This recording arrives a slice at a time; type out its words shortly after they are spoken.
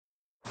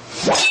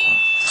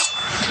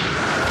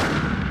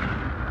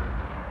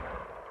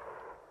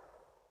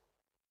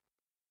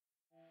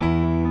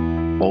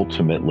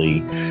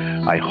ultimately,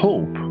 I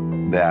hope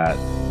that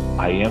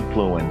I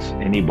influence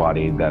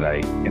anybody that I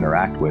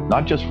interact with,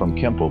 not just from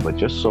Kempo, but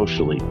just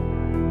socially.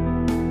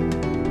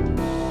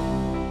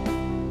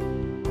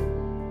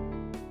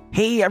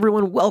 Hey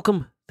everyone,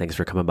 welcome. Thanks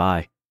for coming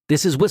by.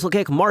 This is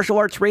Whistlekick Martial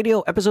Arts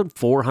Radio, episode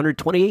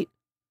 428.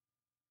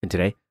 And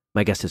today,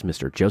 my guest is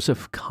Mr.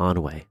 Joseph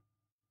Conway.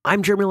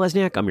 I'm Jeremy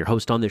Lesniak. I'm your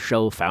host on this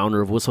show, founder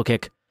of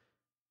Whistlekick,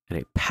 and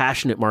a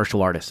passionate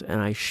martial artist.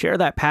 And I share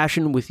that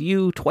passion with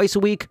you twice a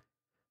week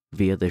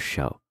via this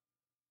show.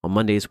 On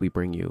Mondays, we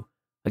bring you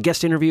a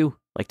guest interview,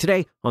 like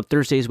today. On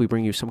Thursdays, we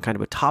bring you some kind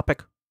of a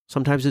topic.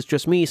 Sometimes it's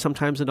just me.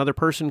 Sometimes another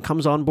person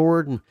comes on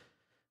board and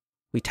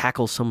we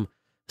tackle some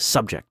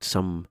subject,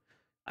 some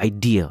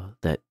idea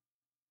that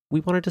we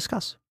want to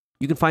discuss.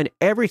 You can find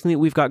everything that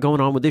we've got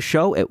going on with this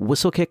show at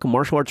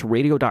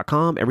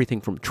whistlekickmartialartsradio.com. Everything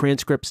from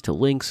transcripts to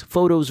links,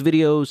 photos,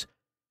 videos,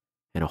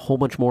 and a whole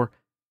bunch more.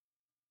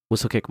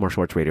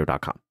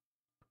 whistlekickmartialartsradio.com.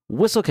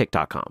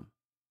 Whistlekick.com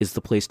is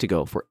the place to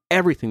go for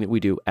everything that we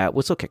do at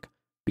Whistlekick,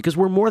 because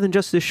we're more than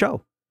just this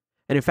show.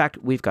 And in fact,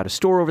 we've got a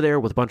store over there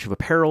with a bunch of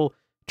apparel,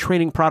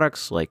 training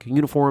products like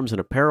uniforms and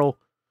apparel.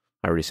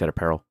 I already said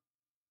apparel.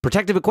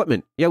 Protective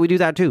equipment. Yeah, we do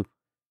that too.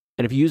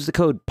 And if you use the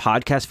code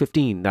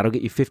podcast15, that'll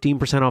get you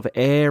 15% off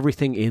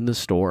everything in the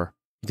store.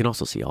 You can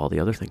also see all the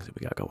other things that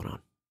we got going on.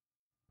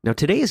 Now,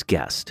 today's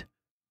guest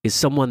is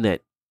someone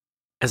that,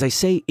 as I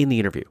say in the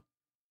interview,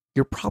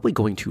 you're probably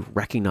going to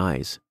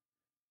recognize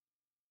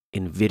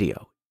in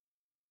video,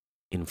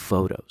 in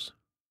photos.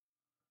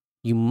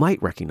 You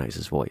might recognize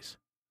his voice,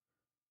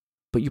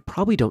 but you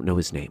probably don't know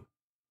his name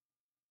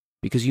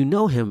because you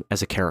know him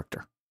as a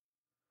character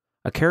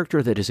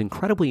that is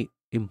incredibly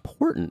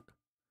important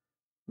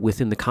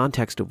within the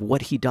context of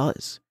what he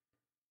does,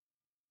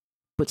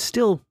 but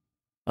still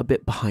a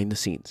bit behind the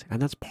scenes.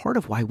 And that's part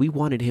of why we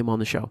wanted him on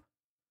the show,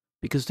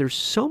 because there's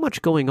so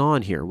much going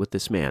on here with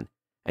this man,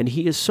 and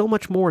he is so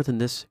much more than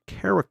this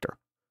character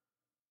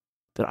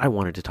that I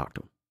wanted to talk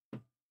to him.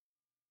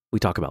 We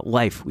talk about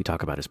life, we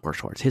talk about his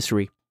martial arts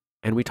history,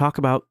 and we talk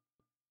about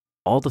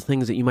all the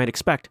things that you might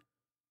expect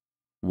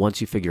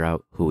once you figure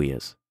out who he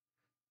is.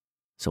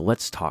 So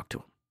let's talk to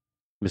him.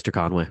 Mr.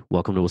 Conway,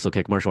 welcome to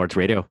Whistlekick Martial Arts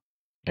Radio.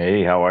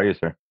 Hey, how are you,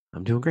 sir?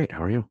 I'm doing great.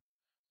 How are you?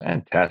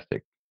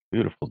 Fantastic.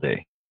 Beautiful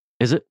day.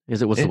 Is it?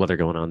 What's the weather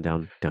going on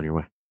down your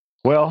way?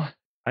 Well,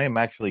 I am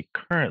actually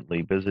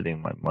currently visiting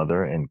my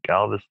mother in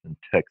Galveston,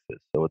 Texas.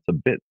 So it's a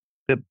bit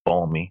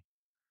balmy,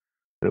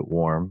 a bit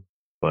warm,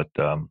 but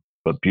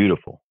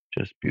beautiful.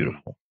 Just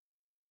beautiful.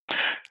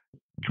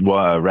 Well,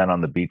 I ran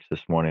on the beach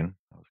this morning.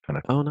 I was kind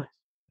of nice.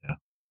 Yeah.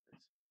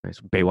 Nice.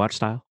 Baywatch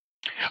style?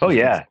 Oh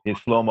yeah. In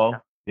slow-mo,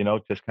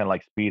 just kind of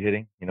like speed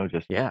hitting,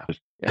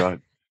 just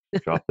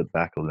drop it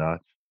back a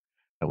notch.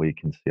 That way you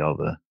can see all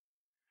the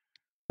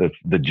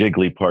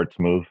jiggly parts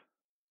move.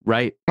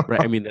 Right.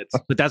 I mean,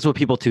 that's what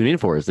people tune in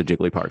for, is the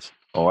jiggly parts.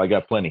 Oh, I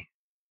got plenty.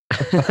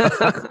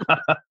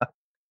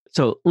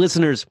 So,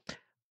 listeners,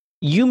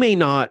 you may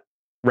not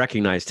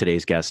recognize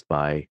today's guest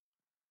by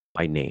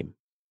name.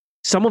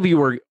 Some of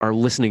you are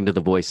listening to the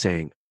voice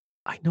saying,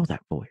 I know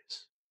that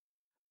voice.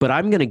 But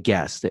I'm going to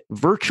guess that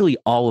virtually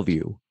all of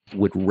you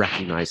would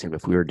recognize him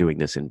if we were doing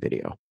this in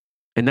video.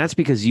 And that's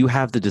because you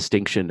have the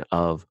distinction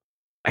of,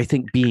 I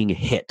think, being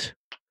hit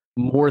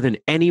more than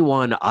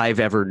anyone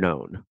I've ever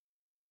known.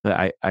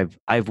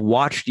 I've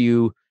watched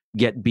you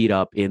get beat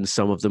up in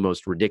some of the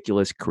most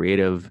ridiculous,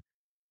 creative,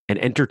 and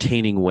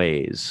entertaining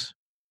ways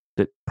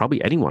that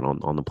probably anyone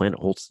on the planet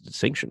holds the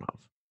distinction of.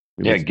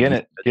 Yeah,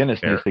 Guinness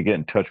needs to get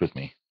in touch with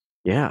me.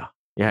 Yeah.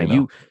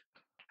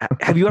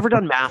 Have you ever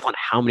done math on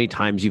how many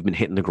times you've been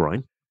hit in the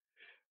groin?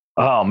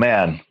 Oh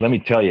man, let me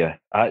tell you,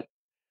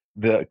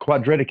 the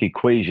quadratic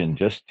equation,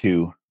 just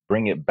to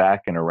bring it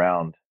back and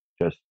around,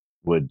 just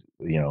would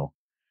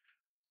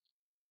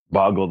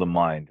boggle the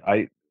mind.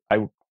 I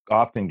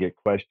often get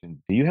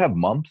questioned, do you have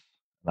mumps?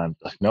 And I'm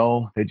like,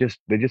 no, they just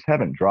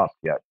haven't dropped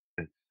yet.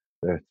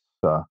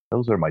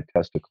 Those are my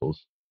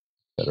testicles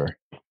that are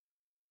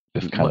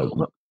just kind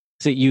of.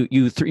 So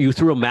you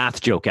threw a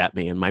math joke at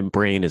me, and my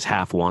brain is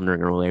half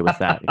wandering away with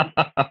that.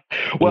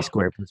 A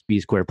squared plus B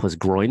squared plus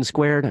groin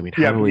squared. I mean,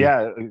 how do we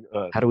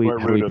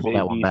pull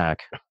that one back?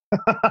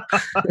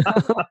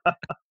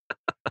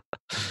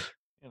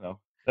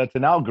 That's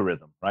an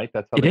algorithm, right?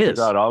 That's how they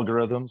figure out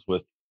algorithms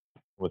with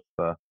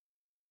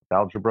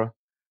algebra.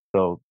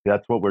 So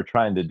that's what we're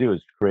trying to do,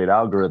 is create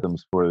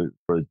algorithms for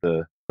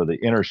the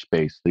inner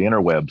space, the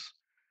interwebs.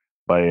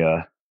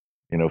 By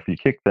if you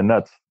kick the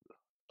nuts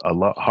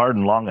hard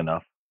and long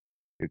enough,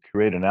 you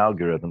create an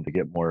algorithm to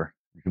get more.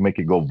 You can make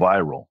it go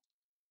viral,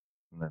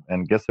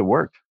 and guess it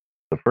worked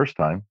the first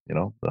time.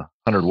 The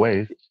 100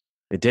 ways.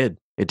 It did.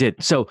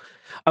 So,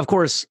 of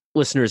course,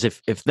 listeners,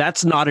 if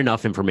that's not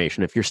enough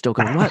information, if you're still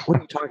going, what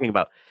are you talking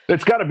about?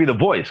 It's got to be the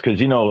voice,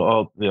 because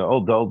old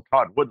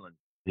Todd Woodland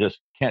just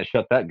can't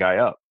shut that guy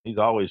up. He's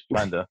always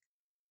trying to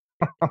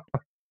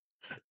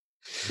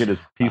get his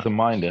peace of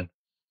mind in.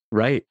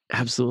 Right.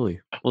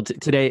 Absolutely. Well,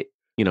 today,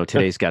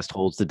 today's guest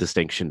holds the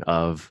distinction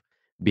of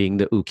being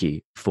the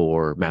uke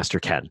for Master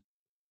Ken.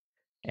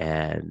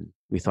 And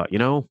we thought,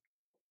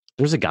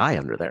 there's a guy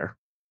under there.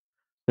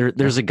 Yeah.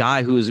 There's a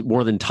guy who is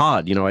more than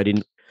Todd. I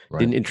didn't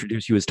Right.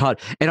 introduce you as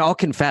Todd. And I'll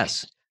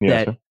confess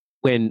Yes, that sir.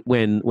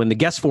 when the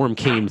guest form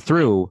came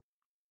through,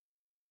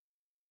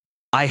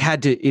 I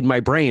had to, in my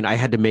brain, I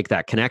had to make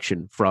that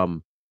connection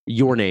from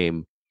your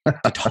name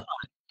to Todd.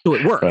 So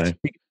it worked. Right.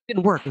 It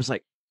didn't work. It was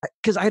like,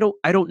 because I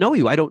don't know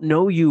you. I don't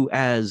know you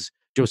as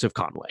Joseph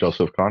Conway.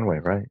 Joseph Conway,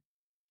 right?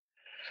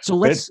 So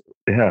let's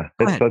go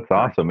ahead. That's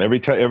awesome.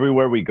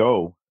 Everywhere we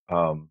go,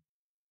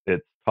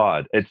 it's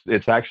Todd.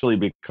 It's actually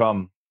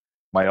become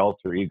my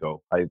alter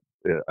ego.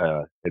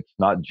 It's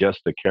not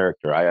just a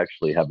character. I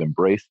actually have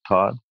embraced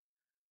Todd.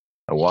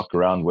 I walk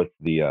around with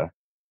the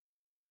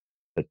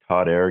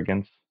Todd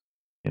arrogance,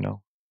 you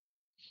know.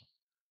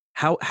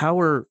 How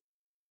are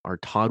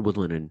Todd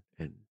Woodland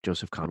and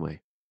Joseph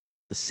Conway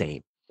the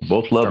same?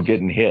 Both love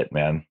getting hit,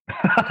 man.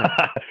 Okay.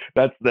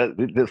 That's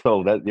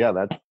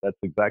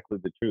exactly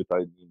the truth.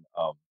 I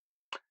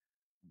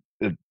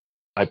mean,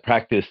 I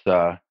practice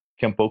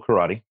Kempo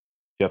karate,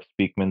 Jeff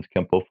Speakman's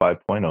Kempo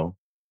 5.0,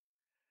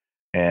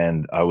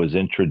 and I was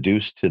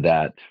introduced to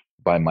that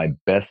by my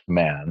best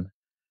man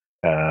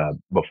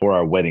before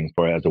our wedding.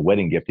 For as a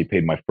wedding gift, he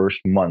paid my first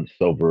months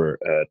over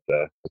at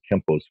the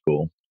Kempo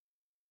school,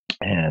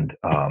 and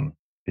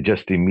it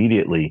just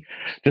immediately,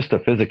 just the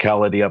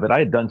physicality of it. I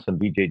had done some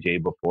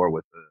BJJ before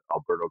with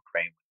Alberto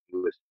Crane when he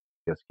was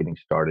just getting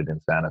started in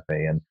Santa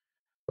Fe, and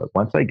but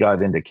once I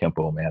got into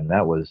Kempo, man,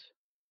 that was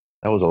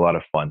a lot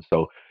of fun.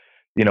 So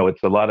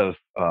it's a lot of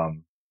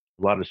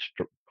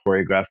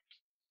choreographed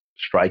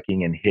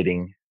striking and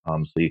hitting.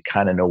 So you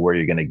kind of know where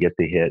you're going to get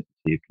the hit,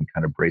 so you can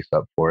kind of brace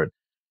up for it.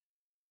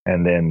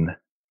 And then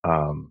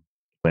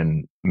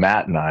when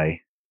Matt and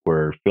I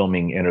were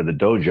filming Enter the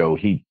Dojo,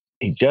 he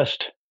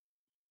just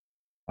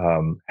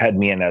had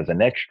me in as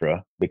an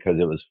extra because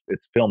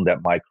it's filmed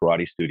at my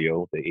karate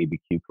studio, the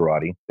ABQ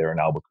Karate, there in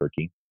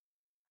Albuquerque,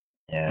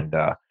 and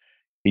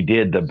he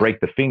did the break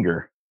the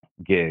finger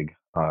gig.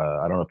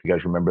 I don't know if you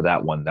guys remember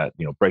that one. That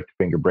break the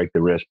finger, break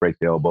the wrist, break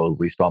the elbow,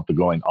 re-stomp the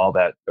groin. All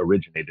that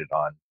originated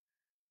on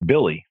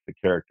Billy, the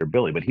character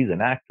Billy, but he's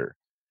an actor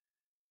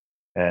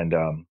and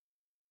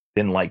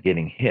didn't like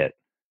getting hit.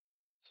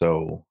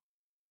 So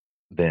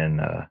then,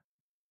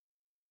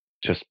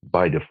 just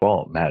by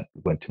default, Matt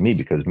went to me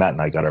because Matt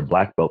and I got our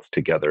black belts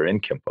together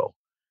in Kempo.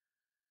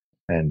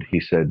 And he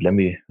said, let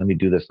me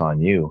do this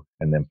on you.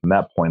 And then from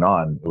that point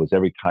on, it was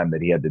every time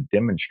that he had to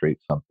demonstrate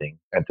something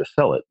and to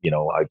sell it,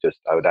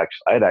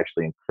 I'd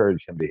actually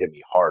encourage him to hit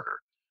me harder.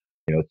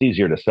 It's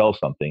easier to sell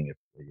something if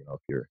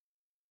you're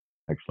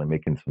actually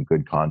making some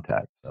good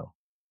contact. So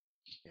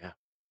Yeah.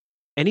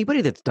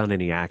 Anybody that's done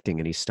any acting,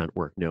 any stunt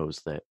work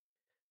knows that,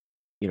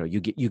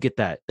 you get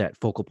that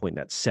focal point,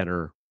 that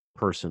center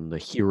person, the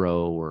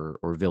hero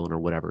or villain or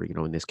whatever,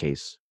 in this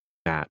case,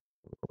 Matt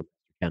or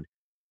Ken.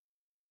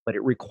 But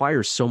it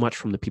requires so much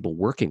from the people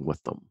working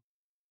with them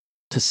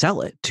to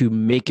sell it, to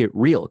make it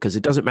real, because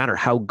it doesn't matter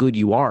how good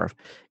you are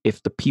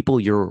if the people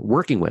you're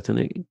working with, and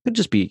it could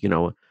just be,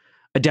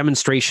 a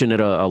demonstration at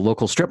a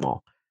local strip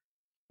mall.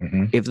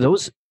 hmm If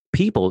those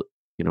people,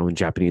 in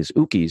Japanese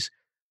ukis,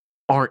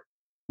 aren't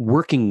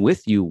working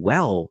with you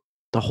well,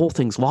 the whole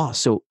thing's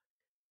lost. So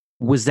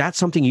was that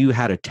something you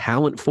had a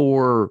talent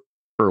for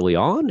early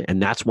on,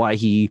 and that's why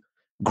he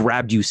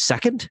grabbed you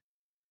second?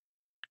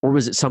 Or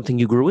was it something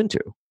you grew into?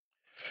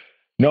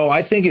 no,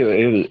 I think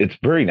it's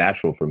very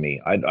natural for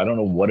me. I don't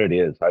know what it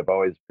is. I've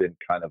always been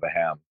kind of a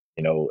ham,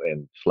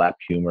 and slap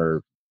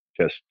humor,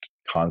 just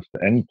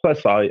constant. And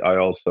plus, I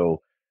also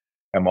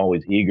am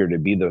always eager to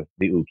be the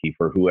uki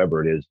for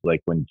whoever it is. Like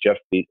when Jeff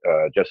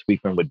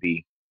Speakman would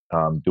be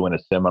doing a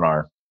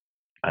seminar,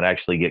 I'd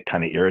actually get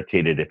kind of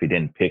irritated if he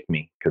didn't pick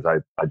me because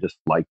I just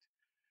like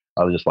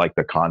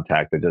the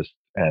contact.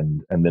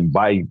 And then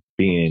by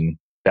being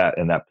that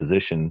in that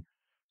position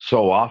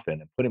so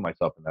often and putting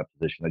myself in that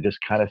position, I just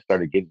kind of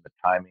started getting the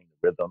timing,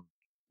 the rhythm,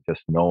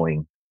 just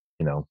knowing,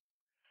 you know,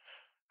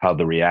 how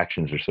the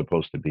reactions are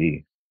supposed to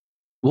be.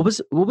 What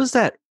was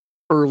that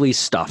early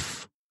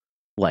stuff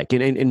like?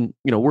 And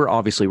we're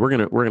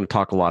gonna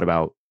talk a lot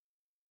about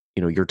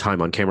your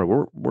time on camera.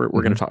 We're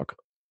gonna hmm talk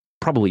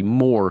probably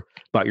more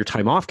about your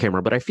time off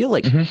camera, but I feel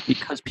like hmm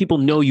because people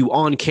know you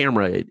on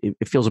camera,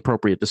 it feels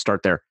appropriate to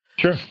start there.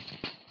 Sure.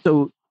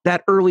 So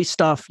that early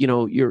stuff,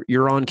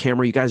 you're on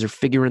camera, you guys are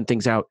figuring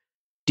things out.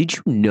 Did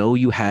you know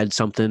you had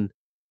something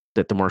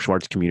that the martial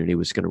arts community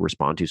was going to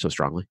respond to so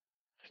strongly?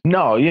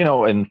 No,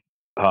 and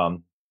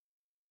um,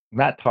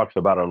 Matt talks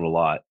about it a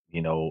lot,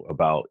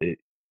 about it.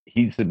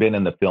 He's been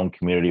in the film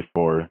community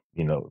for,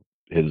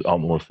 his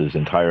almost his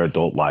entire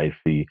adult life.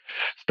 He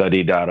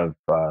studied out of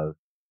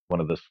one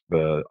of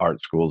the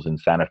art schools in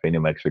Santa Fe, New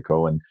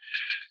Mexico, and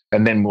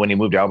then when he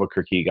moved to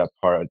Albuquerque, he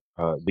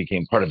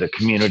became part of the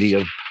community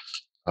of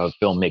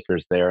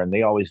filmmakers there, and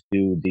they always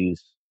do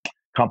these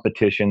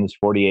competitions,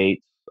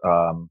 48,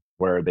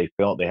 where they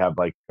have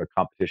like a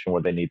competition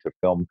where they need to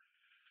film.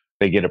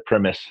 They get a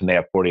premise and they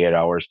have 48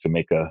 hours to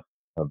make a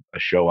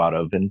show out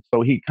of. And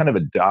so he kind of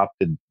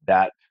adopted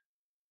that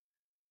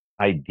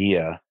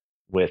idea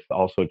with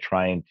also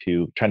trying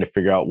to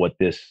figure out what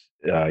this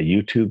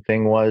YouTube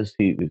thing was.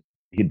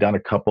 He'd done a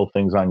couple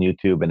things on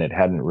YouTube, and it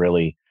hadn't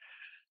really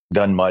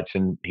done much.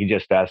 And he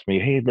just asked me,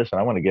 "Hey, listen,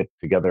 I want to get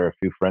together a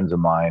few friends of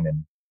mine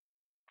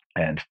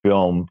and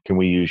film. Can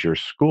we use your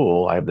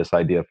school? I have this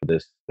idea for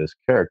this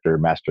character,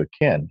 Master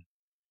Kin."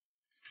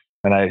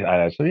 And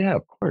I said, "Yeah,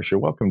 of course, you're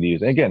welcome to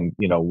use it." Again,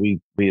 we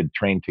had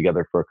trained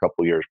together for a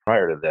couple years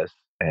prior to this,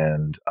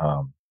 and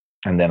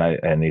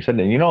then he said,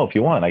 "If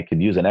you want, I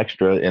could use an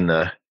extra in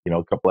the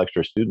a couple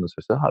extra students."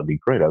 I said, "Oh, that'd be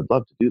great. I'd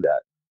love to do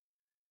that."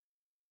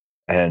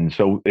 And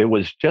so it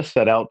was just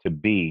set out to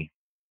be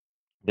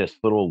this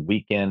little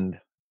weekend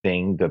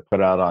thing to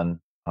put out on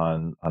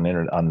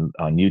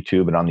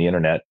YouTube and on the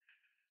internet,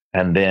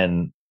 and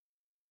then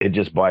it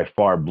just by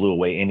far blew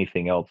away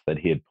anything else that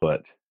he had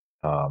put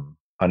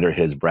under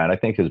his brand. I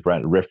think his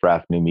brand, Riff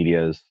Raff New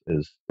Media, is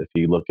if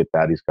you look at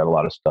that, he's got a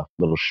lot of stuff,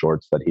 little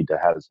shorts that he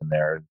has in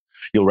there. And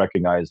you'll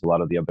recognize a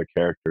lot of the other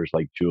characters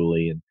like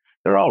Julie, and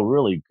they're all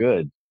really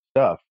good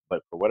stuff.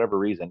 But for whatever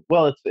reason,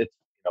 well, it's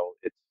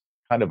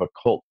kind of a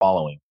cult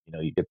following.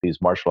 You get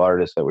these martial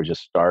artists that were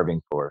just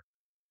starving for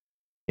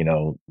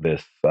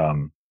this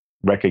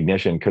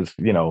recognition, because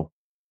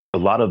a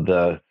lot of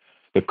the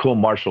cool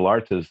martial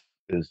arts is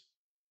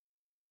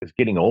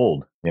getting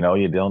old.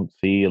 You don't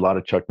see a lot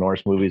of Chuck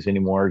Norris movies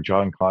anymore,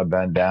 Jean-Claude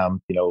Van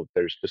Damme.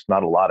 There's just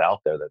not a lot out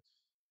there. That's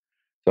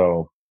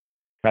so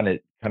kind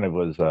of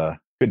was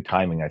good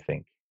timing, I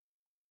think.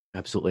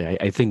 Absolutely.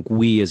 I think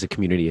we as a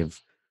community have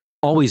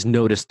always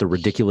noticed the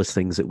ridiculous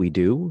things that we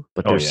do,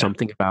 but Oh there's yeah.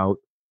 something about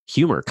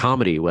humor,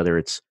 comedy, whether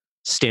it's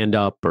stand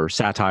up or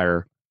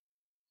satire,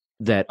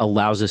 that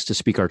allows us to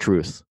speak our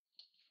truth.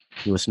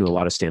 You listen to a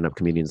lot of stand up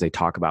comedians, they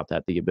talk about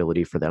that, the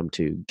ability for them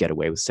to get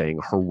away with saying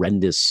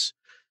horrendous,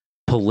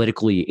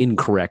 politically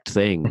incorrect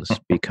things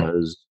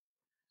because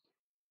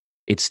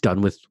it's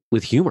done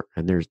with humor.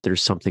 And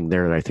there's something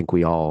there that I think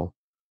we all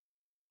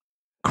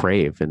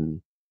crave.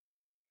 And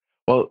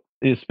Well,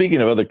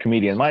 speaking of other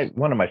comedians,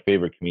 one of my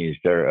favorite comedians,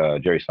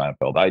 Jerry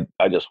Seinfeld.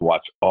 I just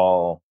watch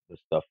all the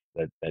stuff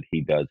that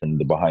he does and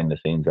the behind the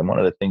scenes. And one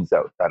of the things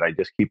that I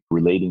just keep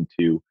relating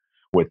to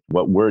with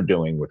what we're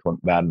doing, with what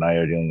Matt and I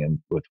are doing, and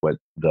with what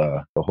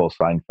the whole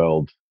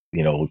Seinfeld,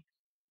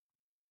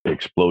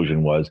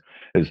 explosion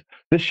is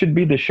this should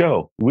be the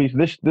show.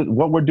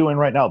 What we're doing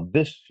right now,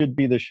 this should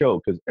be the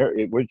show, because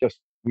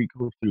we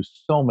go through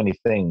so many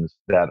things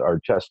that are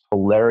just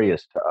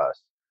hilarious to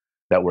us,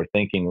 that we're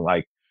thinking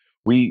like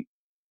we're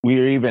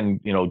even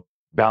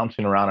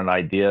bouncing around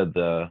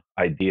the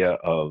idea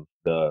of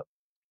the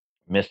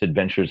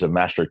misadventures of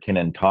Master Ken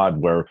and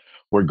Todd, where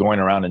we're going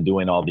around and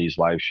doing all these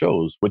live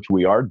shows, which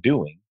we are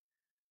doing,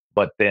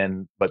 but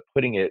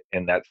putting it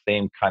in that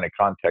same kind of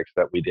context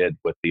that we did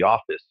with The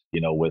Office,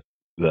 with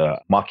the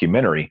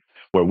mockumentary,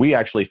 where we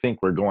actually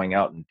think we're going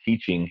out and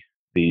teaching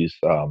these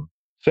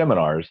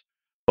seminars,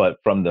 but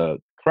from the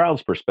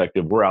crowd's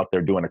perspective, we're out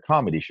there doing a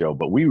comedy show,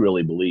 but we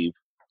really believe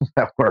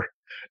that we're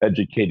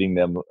educating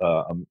them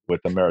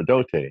with the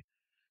Meridote. I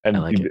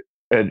And like it.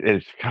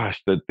 it's,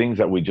 gosh, the things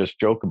that we just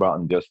joke about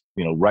and just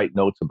write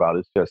notes about,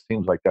 it just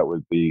seems like that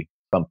would be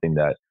something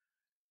that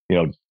you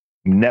know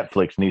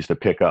Netflix needs to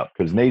pick up,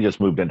 because they just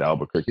moved into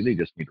Albuquerque. They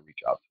just need to reach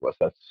out to us.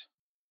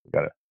 We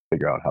got to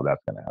figure out how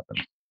that's going to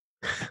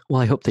happen.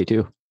 Well, I hope they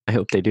do. I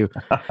hope they do.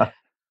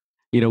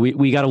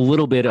 We got a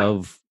little bit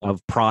of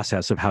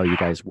process of how you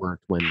guys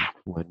worked when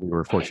we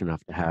were fortunate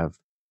enough to have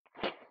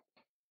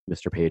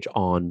Mr. Page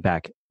on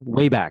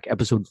way back,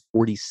 episode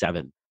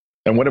 47.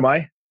 And what am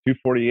I?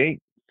 248?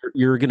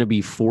 You're going to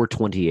be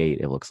 428,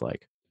 it looks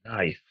like.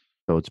 Nice.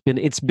 So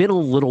it's been a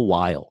little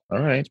while. All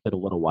right. It's been a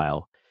little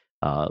while.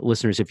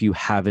 Listeners, if you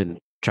haven't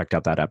checked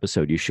out that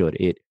episode, you should.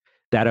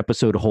 That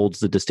episode holds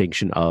the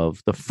distinction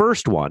of the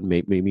first one,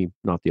 maybe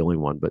not the only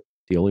one, but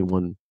the only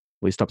one,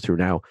 at least up through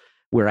now,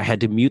 where I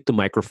had to mute the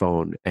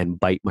microphone and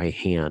bite my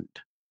hand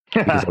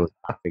because I was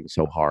laughing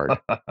so hard.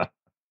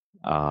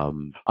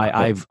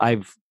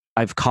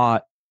 I've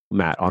caught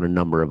Matt on a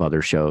number of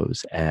other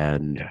shows,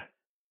 and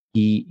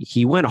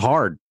he went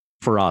hard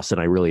for us,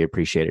 and I really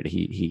appreciate it.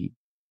 He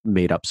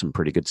made up some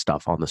pretty good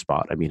stuff on the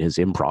spot. I mean, his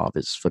improv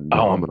is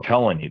phenomenal. Oh, I'm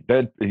telling you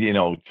that,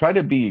 try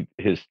to be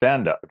his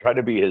stand-up, try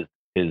to be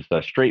his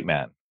straight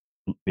man.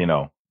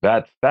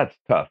 That's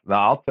tough.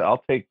 Now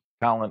I'll take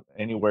talent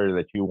anywhere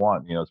that you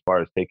want, as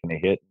far as taking a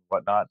hit and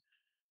whatnot,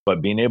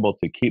 but being able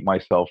to keep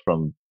myself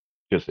from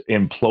just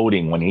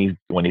imploding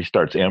when he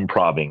starts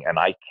improving, and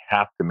I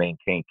have to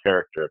maintain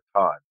character of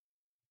Todd.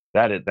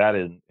 That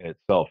in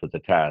itself is a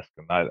task,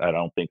 and I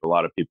don't think a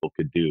lot of people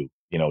could do.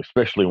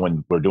 Especially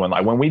when we're doing,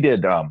 like when we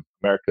did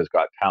America's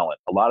Got Talent,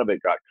 a lot of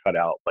it got cut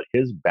out, but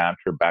his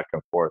banter back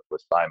and forth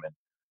with Simon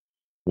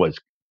was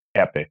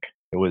epic.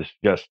 It was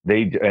just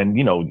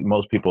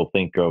most people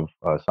think of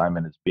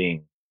Simon as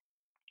being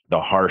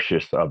the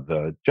harshest of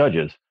the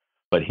judges,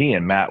 but he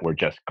and Matt were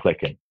just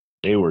clicking.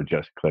 They were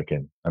just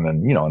clicking, and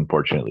then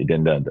unfortunately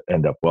didn't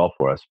end up well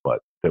for us, but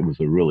it was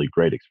a really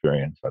great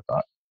experience, I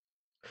thought.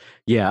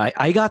 Yeah,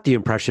 I got the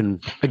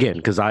impression, again,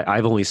 because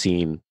I've only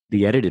seen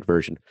the edited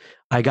version.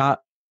 I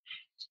got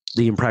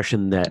the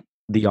impression that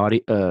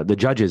the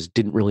judges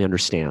didn't really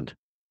understand.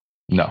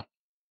 No.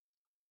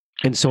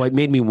 And so it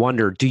made me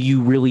wonder, do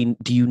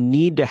you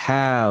need to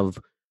have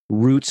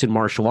roots in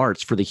martial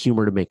arts for the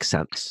humor to make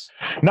sense?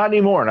 Not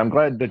anymore. And I'm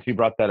glad that you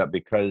brought that up,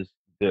 because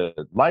the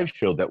live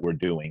show that we're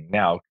doing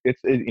now,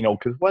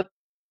 because what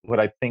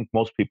I think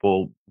most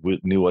people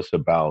knew us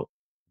about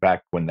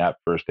back when that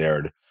first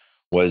aired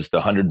was the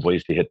 100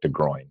 ways to hit the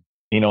groin,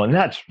 and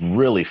that's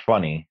really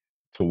funny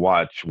to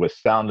watch with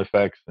sound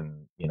effects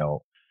and,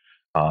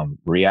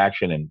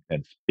 reaction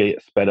and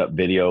sped up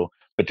video.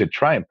 But to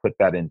try and put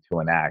that into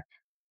an act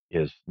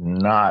is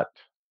not,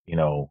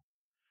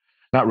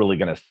 not really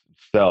going to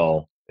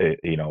sell,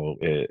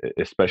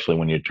 especially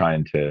when you're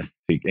trying to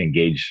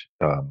engage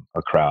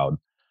a crowd.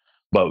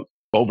 But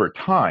over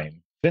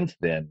time, since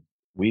then,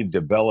 we've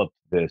developed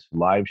this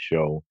live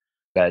show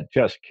that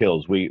just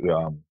kills. We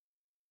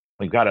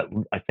got it.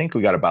 I think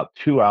we got about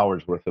 2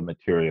 hours worth of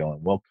material,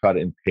 and we'll cut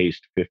and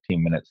paste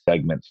 15-minute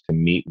segments to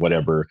meet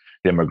whatever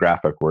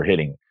demographic we're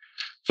hitting.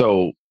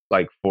 So,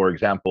 like for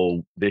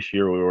example, this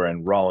year we were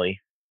in Raleigh,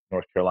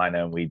 North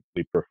Carolina, and we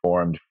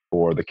performed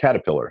for the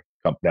Caterpillar,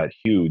 that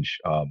huge.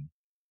 Oh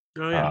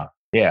yeah.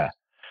 Yeah.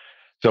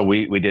 So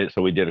we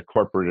did a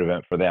corporate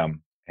event for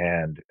them,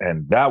 and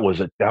that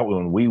was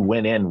when we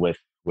went in with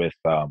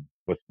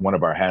one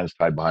of our hands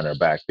tied behind our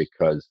back,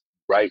 because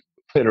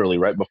literally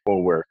right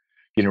before we're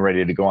getting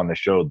ready to go on the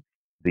show,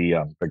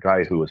 the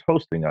guy who was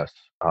hosting us,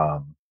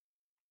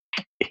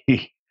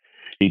 he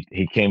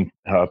he came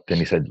up and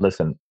he said,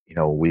 "Listen,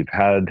 we've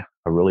had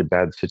a really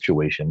bad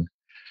situation.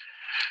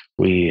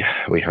 We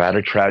had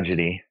a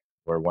tragedy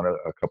where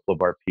a couple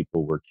of our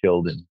people were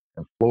killed in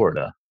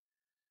Florida,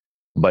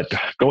 but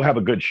go have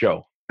a good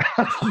show."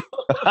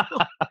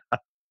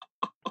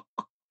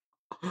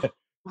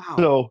 Wow.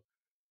 So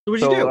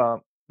what'd you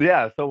do?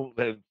 Yeah, so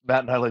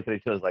Matt and I looked at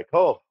each other like,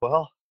 "Oh,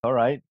 well, all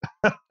right."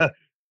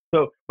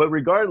 But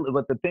regardless,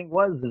 but the thing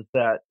is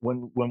that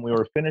when we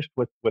were finished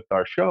with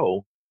our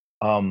show,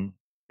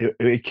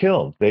 it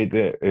killed. They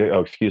did.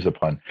 Oh, excuse the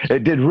pun.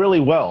 It did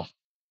really well,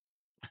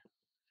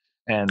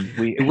 and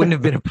It wouldn't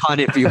have been a pun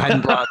if you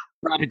hadn't brought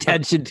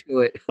attention to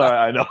it. Sorry,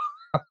 I know.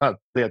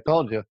 See, I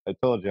told you. I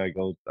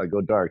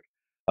go dark.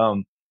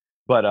 Um,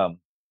 but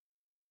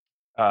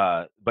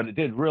but it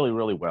did really,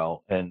 really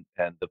well, and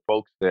the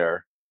folks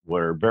there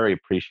were very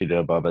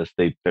appreciative of us.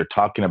 They're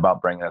talking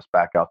about bringing us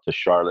back out to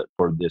Charlotte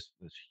for this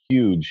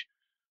huge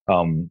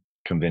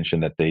convention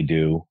that they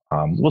do.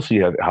 We'll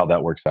see how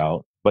that works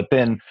out. But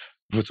then,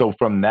 so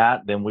from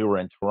that, then we were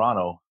in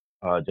Toronto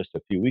just a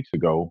few weeks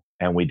ago,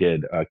 and we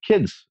did a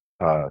kids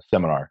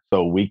seminar.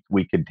 So we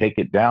could take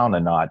it down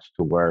a notch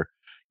to where,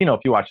 if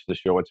you watch the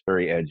show, it's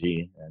very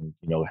edgy and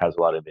it has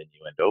a lot of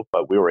innuendo.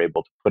 But we were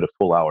able to put a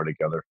full hour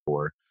together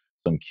for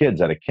some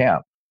kids at a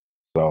camp.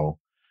 So,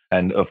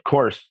 and of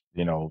course,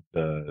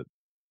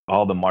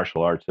 all the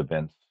martial arts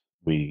events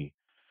we'll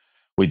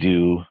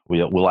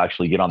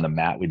actually get on the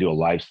mat. We do a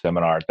live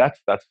seminar. That's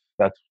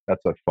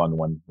a fun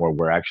one where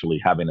we're actually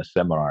having a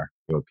seminar.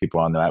 People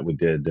on that. We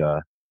did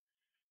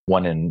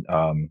one in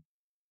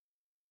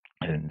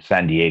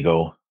San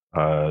Diego.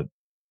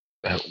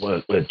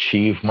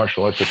 Achieve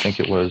Martial Arts, I think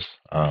it was.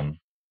 And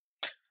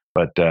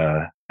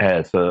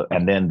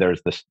then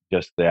there's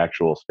just the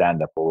actual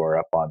stand up where we're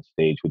up on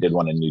stage. We did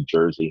one in New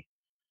Jersey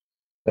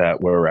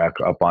that where we're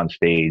up on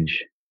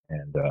stage,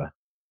 and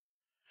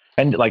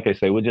like I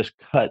say, we just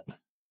cut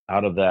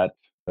out of that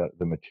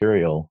the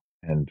material,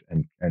 and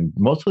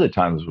most of the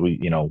times we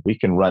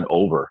can run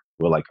over.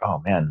 We're like,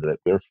 oh man, that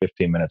we're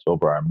 15 minutes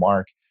over our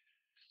mark.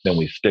 Then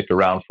we stick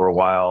around for a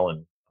while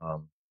and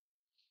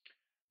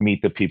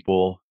meet the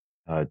people,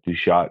 do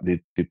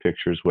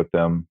pictures with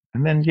them,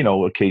 and then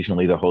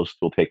occasionally the host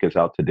will take us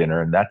out to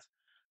dinner, and that's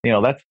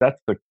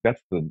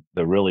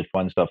the really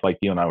fun stuff. Like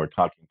you and I were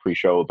talking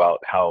pre-show about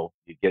how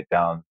you get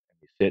down and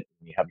you sit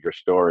and you have your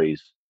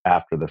stories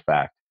after the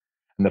fact.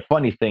 And the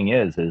funny thing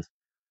is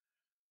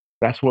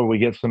that's where we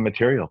get some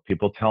material.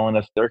 People telling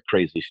us their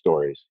crazy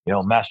stories.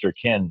 Master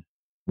Ken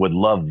would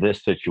love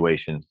this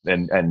situation,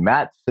 and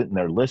Matt's sitting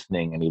there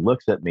listening, and he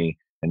looks at me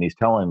and he's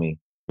telling me,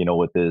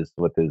 with his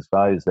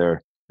eyes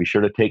there, be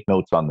sure to take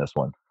notes on this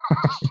one.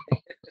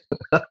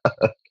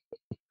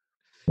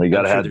 we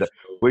got to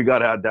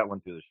add that one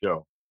to the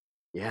show.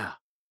 Yeah.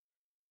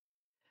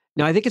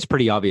 Now, I think it's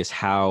pretty obvious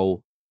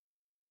how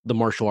the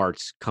martial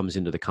arts comes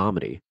into the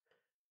comedy,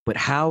 but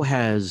how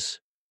has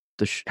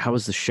the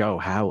show,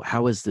 how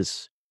has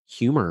this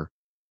humor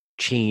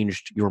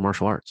changed your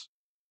martial arts?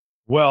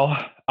 Well,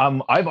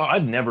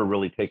 I've never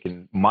really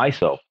taken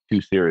myself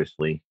too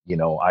seriously.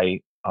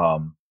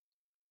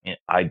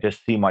 I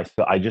just see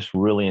myself. I just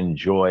really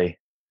enjoy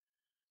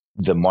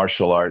the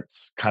martial arts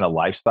kind of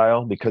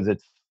lifestyle, because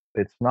it's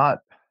not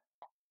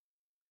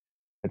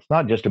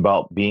just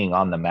about being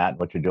on the mat,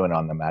 what you're doing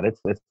on the mat.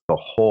 It's the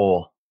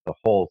whole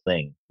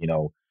thing.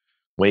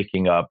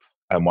 Waking up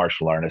a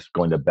martial artist,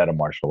 going to bed a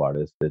martial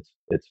artist.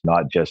 It's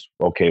not just,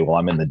 okay, well,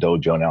 I'm in the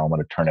dojo now, I'm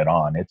going to turn it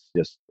on. It's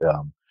just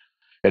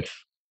it's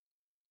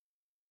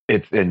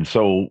and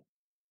so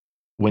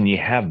when you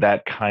have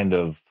that kind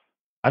of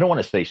I don't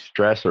want to say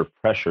stress or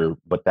pressure,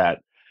 but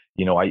that,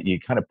 you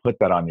kind of put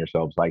that on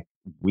yourselves. Like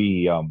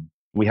we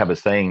have a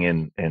saying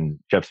in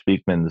Jeff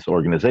Speakman's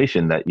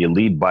organization that you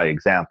lead by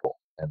example.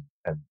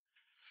 And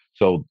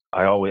so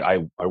I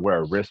wear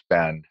a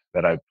wristband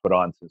that I've put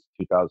on since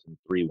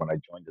 2003 when I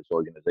joined this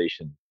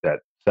organization that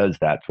says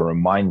that, to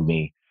remind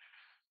me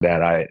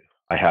that I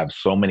have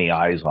so many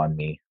eyes on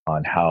me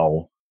on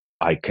how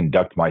I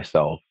conduct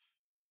myself,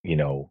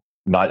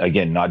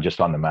 not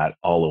just on the mat,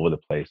 all over the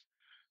place.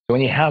 So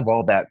when you have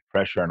all that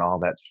pressure and all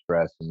that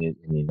stress, and you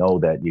know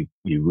that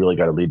you really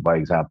got to lead by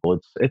example,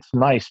 it's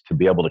nice to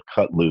be able to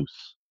cut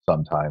loose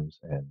sometimes,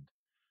 and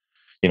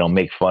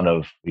make fun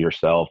of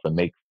yourself, and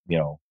make,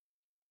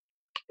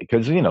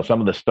 because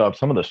some of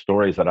the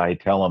stories that I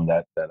tell them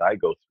that I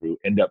go through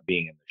end up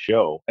being in the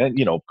show, and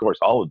of course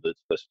all of the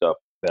stuff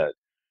that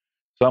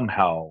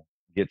somehow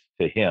gets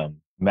to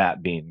him.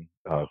 Matt being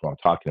who I'm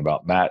talking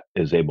about, Matt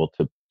is able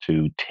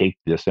to take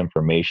this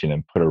information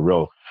and put a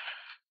real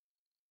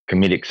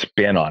comedic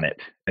spin on it,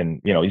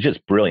 and he's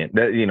just brilliant.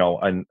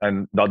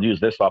 And I'll use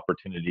this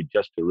opportunity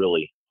just to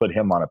really put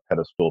him on a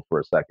pedestal for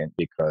a second,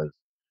 because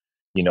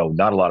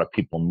not a lot of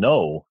people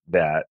know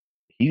that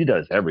he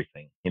does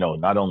everything.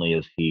 Not only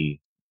is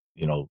he,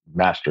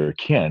 master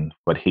kin,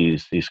 but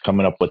he's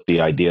coming up with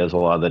the ideas a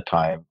lot of the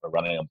time,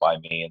 running them by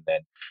me, and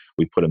then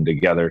we put them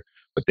together.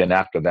 But then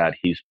after that,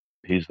 he's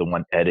the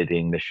one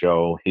editing the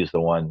show. He's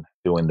the one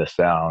doing the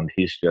sound.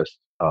 He's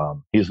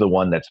the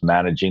one that's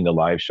managing the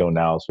live show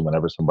now. So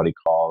whenever somebody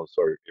calls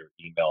or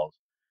emails,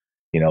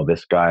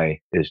 this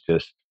guy is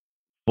just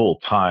full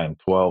time,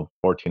 12,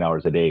 14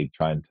 hours a day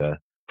trying to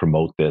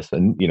promote this.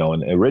 And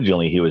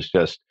originally he was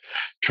just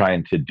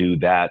trying to do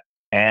that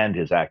and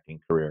his acting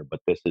career,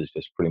 but this is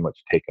just pretty much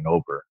taken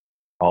over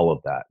all of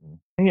that. And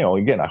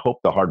again, I hope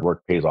the hard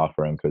work pays off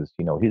for him, because,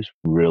 he's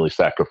really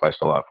sacrificed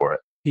a lot for it.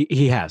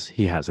 He has,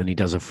 and he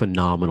does a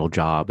phenomenal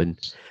job. And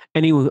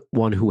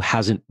anyone who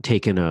hasn't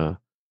taken a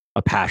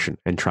passion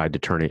and tried to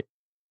turn it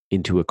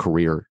into a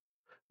career,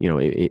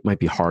 it might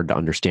be hard to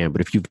understand,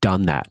 but if you've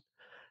done that,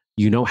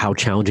 you know how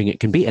challenging it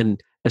can be.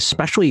 And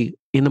especially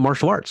in the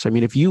martial arts. I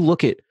mean, if you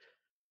look at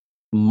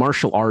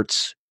martial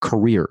arts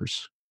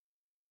careers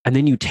and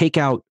then you take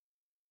out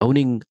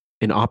owning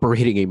and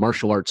operating a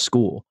martial arts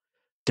school,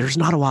 there's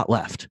not a lot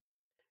left.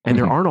 And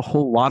there aren't a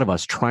whole lot of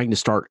us trying to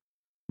start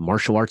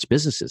martial arts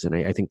businesses. And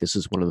I think this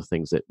is one of the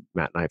things that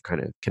Matt and I have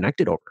kind of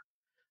connected over.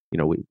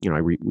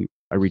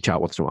 I reach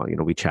out once in a while,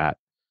 we chat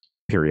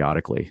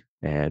periodically,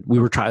 and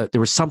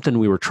there was something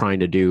we were trying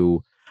to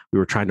do. We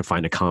were trying to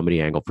find a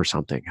comedy angle for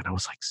something. And I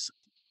was like,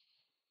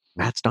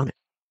 Matt's done it.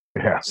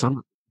 Yeah.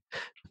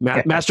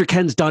 Master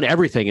Ken's done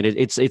everything. And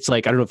it's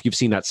like, I don't know if you've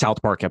seen that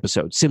South Park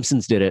episode.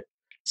 Simpsons did it.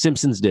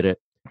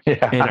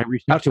 Yeah. And I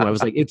reached out to him. I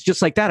was like, it's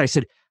just like that. I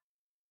said,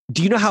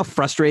 do you know how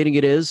frustrating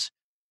it is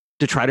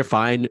to try to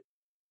find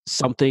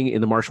something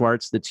in the martial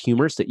arts that's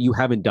humorous that you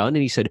haven't done?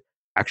 And he said,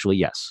 actually,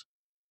 yes,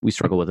 we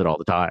struggle with it all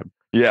the time.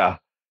 Yeah.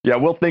 Yeah.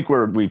 We'll think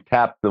we've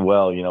tapped the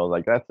well,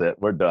 like that's it,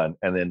 we're done.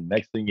 And then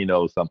next thing you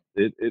know,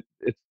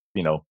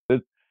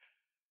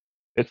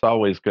 it's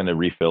always going to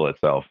refill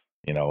itself.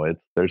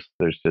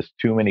 There's just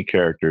too many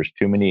characters,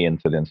 too many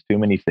incidents, too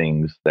many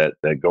things that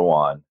go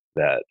on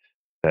that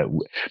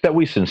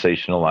we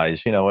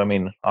sensationalize. I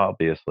mean,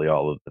 obviously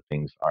all of the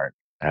things aren't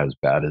as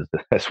bad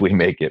as we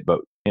make it, but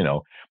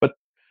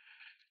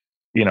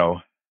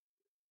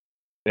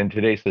in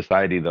today's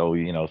society, though,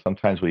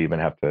 sometimes we even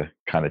have to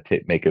kind of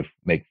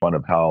make fun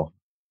of how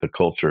the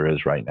culture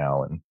is right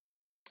now,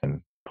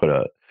 and put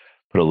a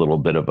little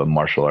bit of a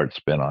martial arts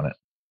spin on it.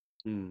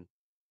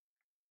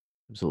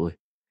 Absolutely.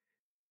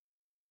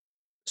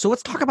 So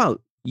let's talk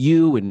about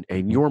you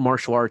and your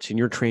martial arts and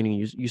your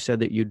training. You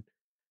said that you'd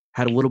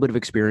had a little bit of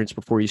experience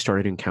before you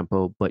started in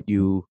Kempo, but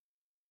you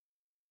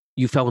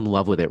fell in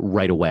love with it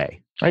right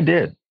away. I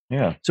did.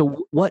 Yeah.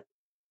 So what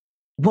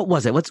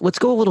was it? Let's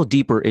go a little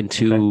deeper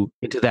into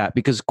that,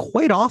 because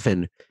quite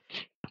often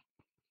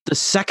the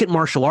second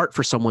martial art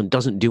for someone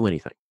doesn't do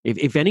anything.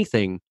 If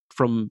anything,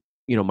 from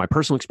my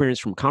personal experience,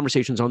 from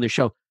conversations on this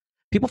show,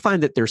 people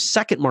find that their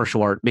second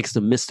martial art makes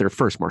them miss their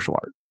first martial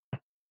art.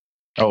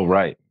 Oh,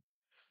 right.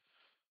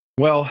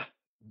 Well,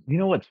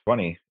 what's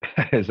funny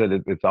is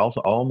that it's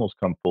also almost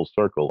come full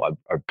circle.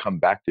 I've come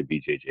back to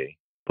BJJ,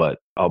 but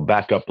I'll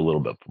back up a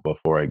little bit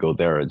before I go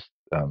there. It's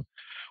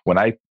when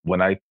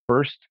I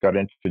first got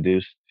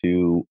introduced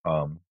to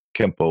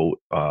Kempo,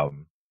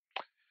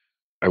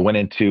 I went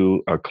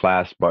into a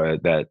class by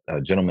that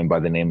gentleman by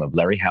the name of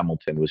Larry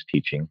Hamilton was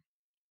teaching,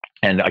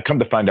 and I come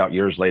to find out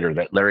years later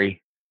that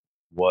Larry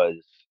was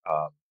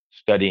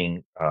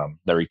studying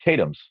Larry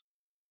Tatum's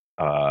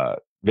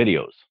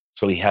videos.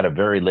 So he had a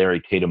very Larry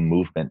Tatum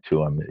movement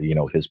to him,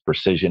 his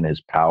precision,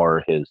 his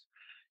power, his,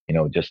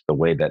 just the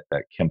way that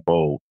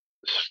Kempo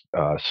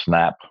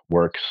snap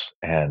works.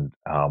 And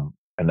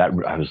that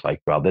I was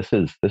like, wow, this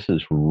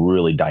is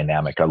really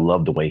dynamic. I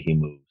love the way he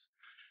moves.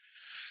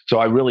 So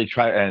I really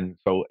try. And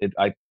so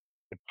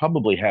it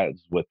probably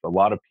has with a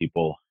lot of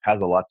people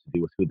has a lot to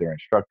do with who their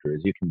instructor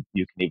is. You can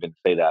even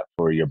say that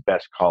for your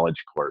best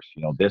college course.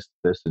 This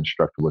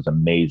instructor was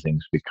amazing.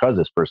 Because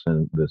this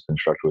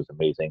instructor was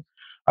amazing,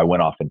 I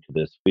went off into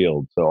this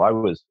field. So I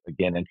was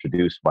again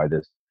introduced by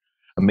this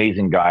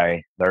amazing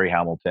guy, Larry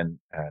Hamilton,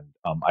 and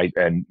I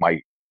and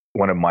my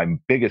one of my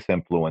biggest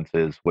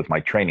influences was my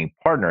training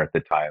partner at the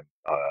time,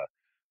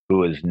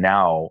 who is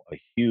now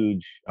a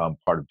huge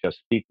part of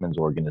Just Speakman's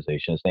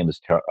organization. His name is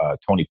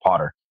Tony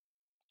Potter,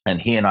 and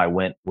he and I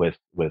went with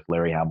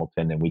Larry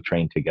Hamilton, and we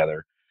trained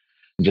together.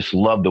 And just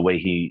loved the way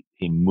he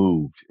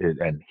moved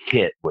and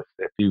hit. With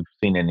if you've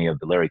seen any of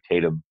the Larry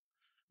Tatum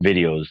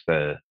videos,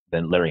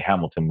 then Larry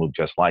Hamilton moved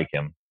just like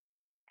him.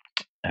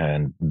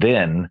 And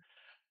then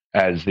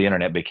as the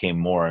internet became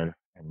more and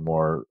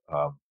more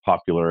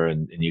popular,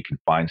 and you can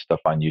find stuff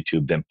on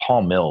YouTube, then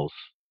Paul Mills,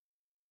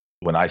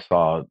 when I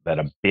saw that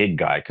a big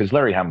guy, because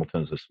Larry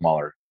Hamilton's a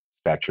smaller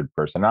statured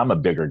person, I'm a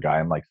bigger guy.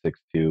 I'm like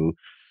 6'2".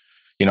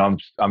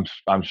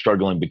 I'm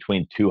struggling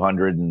between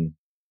 200 and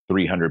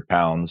 300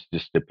 pounds,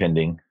 just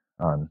depending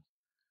on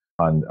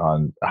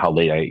on how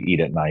late I eat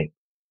at night.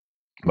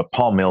 But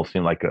Paul Mills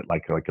seemed like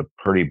a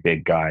pretty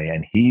big guy,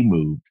 and he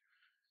moved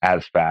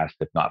as fast,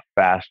 if not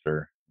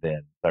faster,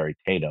 than Larry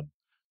Tatum.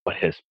 But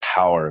his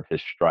power of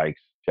his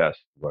strikes just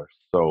were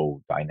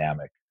so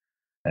dynamic.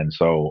 And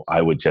so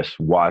I would just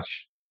watch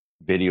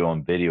video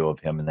and video of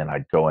him, and then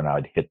I'd go and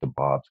I'd hit the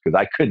bobs because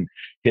I couldn't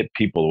hit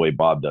people the way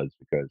Bob does,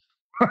 because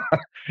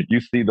you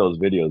see those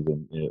videos,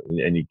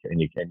 and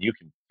you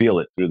can feel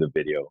it through the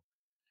video.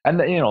 And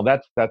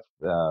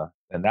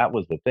and that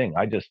was the thing.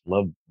 I just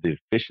loved the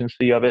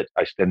efficiency of it.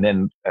 And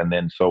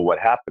then so what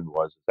happened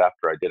was, is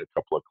after I did a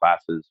couple of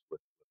classes with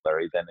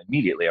Larry, then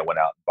immediately I went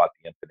out and bought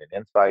the Infinite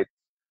Insights.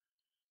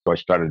 So I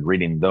started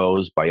reading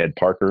those by Ed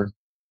Parker,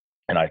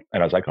 and I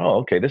was like, oh,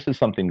 okay, this is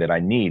something that I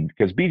need,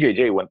 because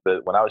BJJ,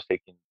 when I was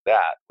taking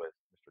that with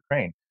Mr.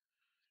 Crane,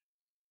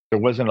 there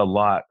wasn't a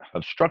lot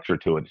of structure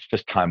to it. It's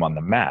just time on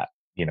the mat.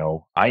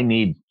 I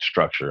need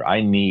structure.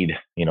 I need,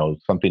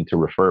 something to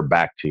refer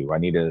back to. I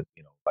need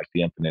like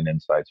the Infinite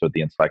Insights or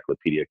the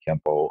Encyclopedia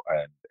Kempo,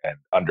 and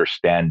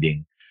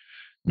understanding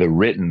the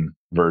written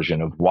version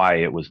of why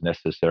it was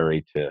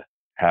necessary to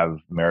have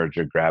marriage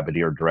of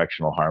gravity or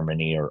directional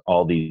harmony or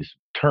all these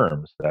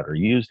terms that are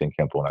used in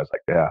Kempo. And I was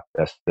like, yeah,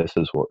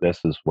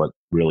 this is what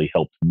really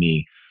helped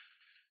me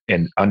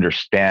and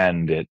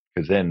understand it,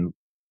 because then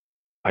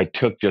I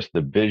took just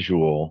the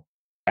visual,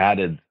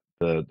 added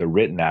the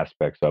written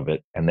aspects of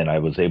it, and then I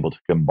was able to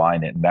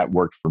combine it, and that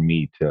worked for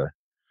me to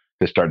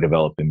start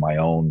developing my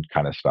own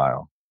kind of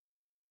style.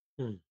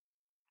 Hmm.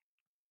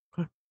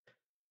 Huh.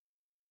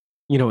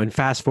 And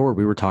fast forward,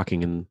 we were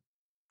talking, and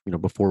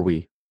before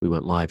we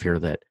went live here,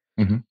 that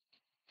Hmm.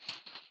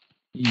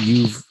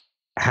 you've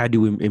had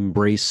to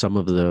embrace some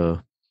of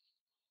the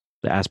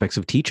aspects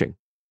of teaching,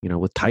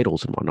 with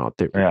titles and whatnot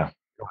that Yeah.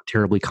 you're not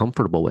terribly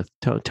comfortable with.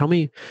 Tell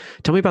me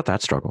about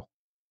that struggle.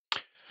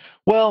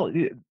 Well,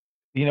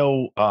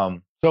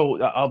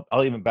 so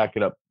I'll even back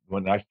it up.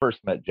 When I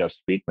first met Jeff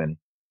Speakman,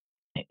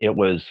 it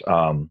was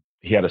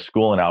he had a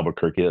school in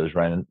Albuquerque that was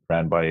ran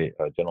by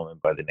a gentleman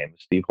by the name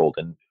of Steve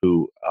Holden,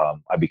 who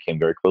I became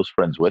very close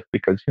friends with,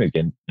 because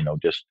again,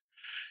 just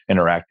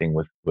interacting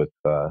with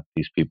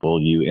these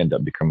people, you end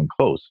up becoming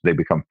close. They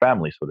become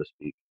family, so to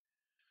speak.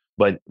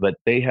 But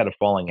they had a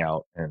falling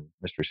out, and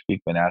Mr.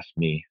 Speakman asked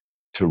me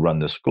to run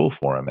the school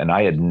for him, and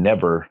I had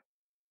never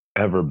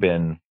ever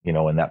been,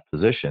 in that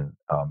position.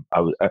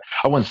 I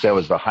wouldn't say I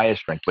was the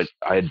highest rank, but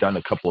I had done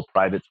a couple of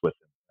privates with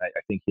him.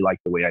 I think he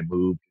liked the way I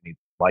moved, and he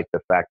liked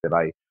the fact that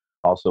I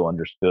also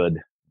understood,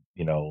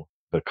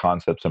 the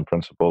concepts and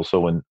principles.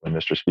 So when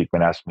Mr.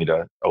 Speakman asked me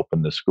to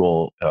open the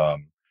school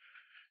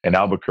in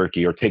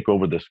Albuquerque, or take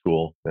over the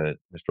school that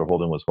Mr.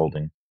 Holden was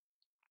holding,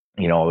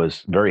 I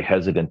was very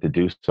hesitant to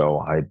do so.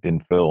 I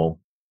didn't feel,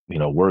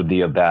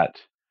 worthy of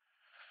that.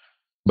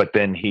 But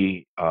then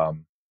he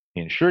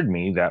assured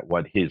me that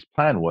what his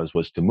plan was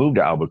to move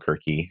to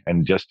Albuquerque,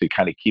 and just to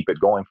kind of keep it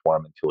going for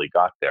him until he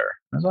got there.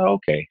 I was like,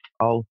 okay,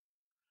 I'll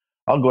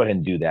go ahead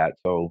and do that.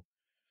 So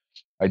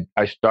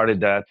I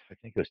started that. I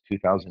think it was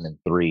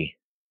 2003,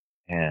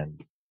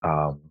 and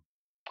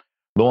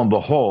lo and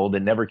behold,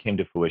 it never came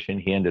to fruition.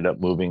 He ended up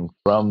moving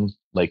from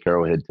Lake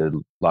Arrowhead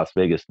to Las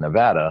Vegas,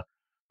 Nevada.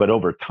 But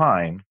over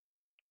time,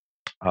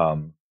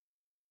 um,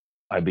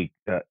 I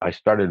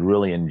started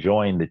really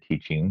enjoying the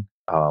teaching.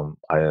 What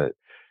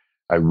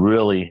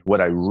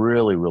I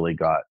really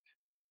got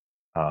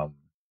um,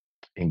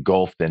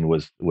 engulfed in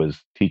was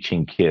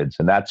teaching kids,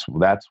 and that's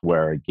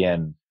where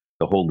again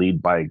the whole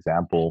lead by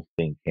example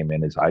thing came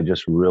in. Is I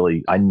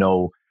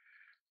know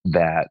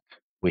that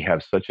we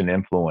have such an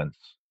influence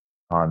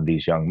on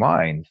these young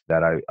minds,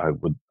 that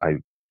I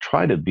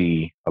try to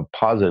be a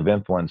positive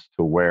influence,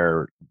 to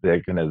where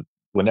they're gonna,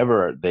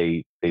 whenever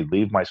they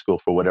leave my school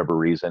for whatever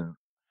reason,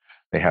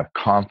 they have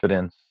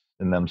confidence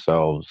in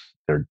themselves,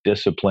 they're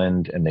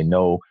disciplined, and they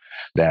know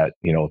that,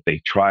 if they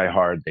try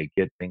hard, they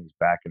get things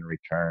back in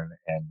return.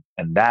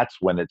 And that's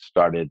when it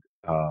started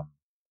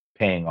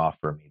paying off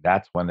for me.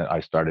 That's when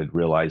I started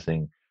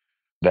realizing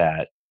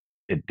that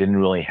it didn't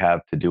really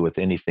have to do with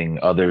anything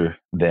other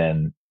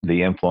than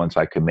the influence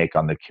I could make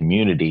on the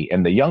community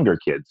and the younger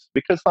kids.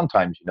 Because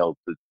sometimes,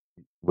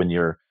 when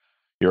you're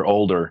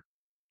older,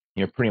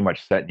 you're pretty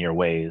much set in your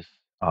ways.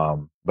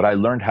 But I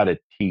learned how to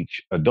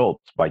teach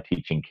adults by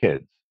teaching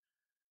kids,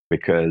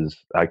 because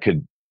I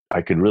could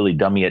really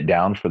dummy it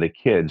down for the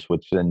kids,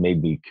 which then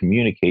made me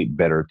communicate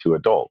better to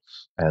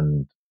adults.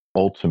 And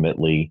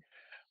ultimately,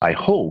 I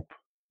hope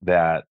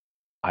that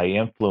I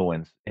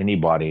influence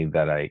anybody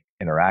that I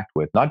interact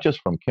with, not just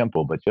from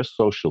Kempo, but just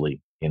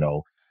socially,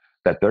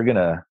 that they're going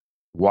to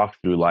walk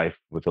through life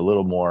with a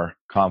little more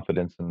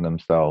confidence in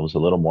themselves, a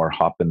little more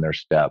hop in their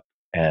step,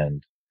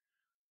 and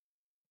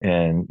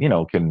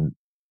can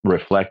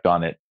reflect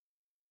on it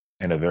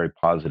in a very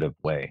positive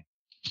way.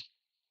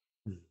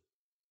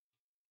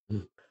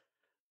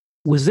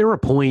 Was there a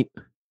point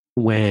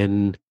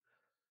when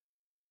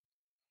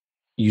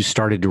you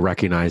started to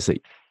recognize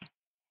that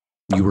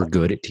you were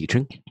good at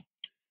teaching?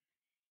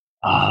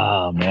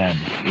 Oh man.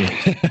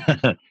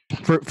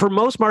 For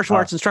most martial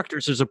arts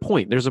instructors, there's a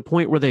point. There's a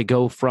point where they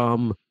go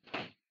from,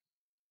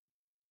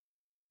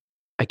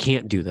 I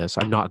can't do this,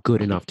 I'm not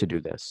good enough to do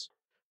this.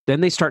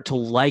 Then they start to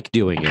like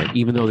doing it,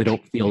 even though they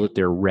don't feel that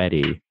they're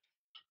ready.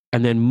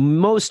 And then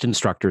most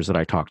instructors that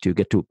I talk to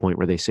get to a point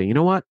where they say, you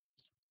know what?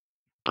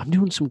 I'm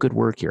doing some good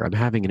work here. I'm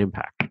having an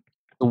impact.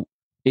 So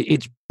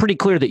it's pretty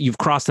clear that you've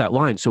crossed that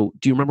line. So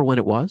do you remember when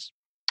it was?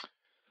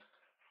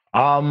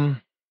 Let's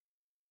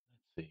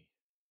see.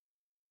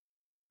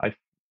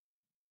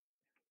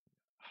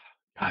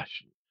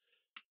 Gosh,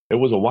 it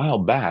was a while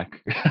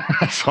back,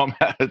 so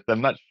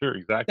I'm not sure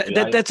exactly.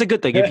 That's a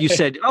good thing. If you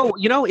said, "Oh,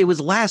 it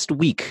was last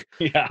week,"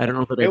 Yeah, I don't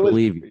know that it I was.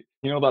 believe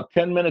you. About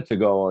 10 minutes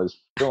ago, I was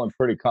feeling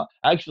pretty.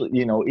 Actually,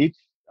 each.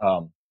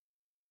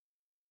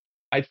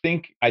 I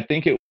think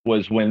it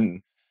was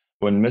when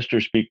Mr.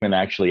 Speakman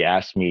actually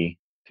asked me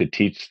to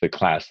teach the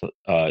class,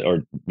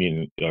 or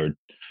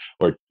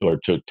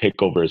to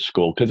take over his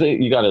school, because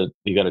you gotta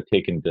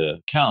take into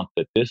account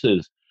that this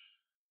is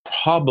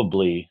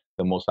probably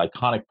the most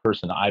iconic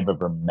person I've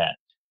ever met.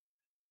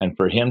 And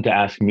for him to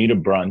ask me to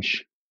brunch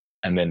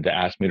and then to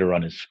ask me to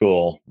run his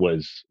school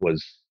was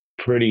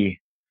pretty,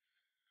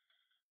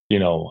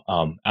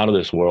 out of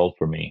this world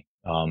for me.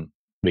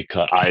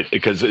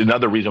 Because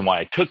another reason why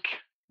I took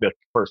the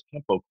first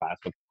Kempo class,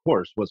 of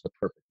course, was The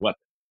Perfect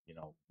Weapon.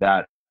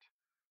 That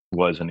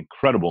was an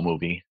incredible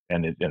movie,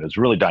 and it was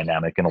really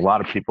dynamic. And a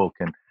lot of people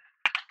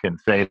can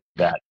say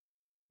that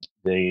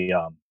they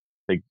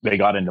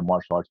got into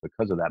martial arts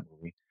because of that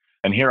movie.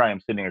 And here I am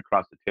sitting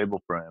across the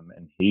table from him,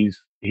 and he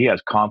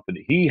had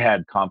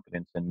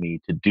confidence in me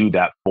to do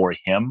that for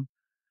him.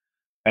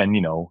 And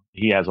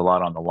he has a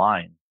lot on the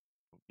line,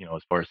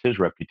 as far as his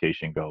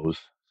reputation goes.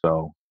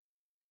 So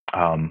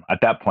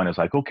at that point, it's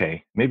like,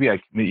 okay, maybe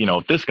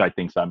if this guy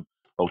thinks I'm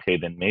okay,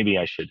 then maybe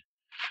I should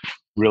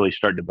really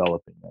start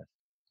developing this.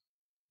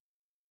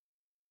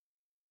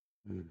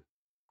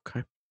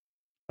 Okay.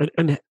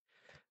 And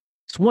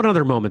it's one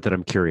other moment that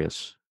I'm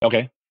curious.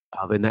 Okay.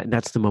 And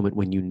that's the moment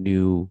when you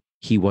knew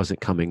he wasn't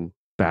coming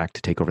back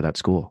to take over that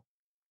school.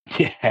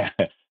 Yeah.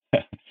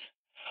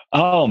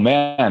 Oh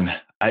man.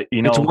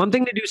 It's one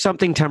thing to do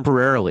something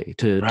temporarily,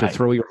 to Right.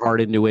 throw your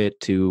heart into it,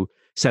 to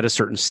set a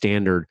certain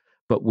standard.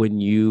 But when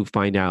you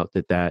find out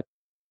that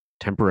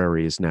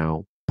temporary is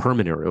now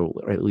permanent,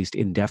 or at least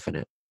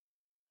indefinite,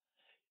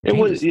 It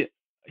was,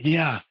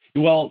 yeah.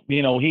 Well,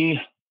 he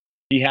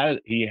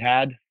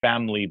had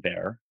family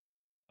there.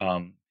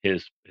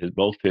 His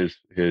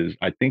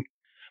I think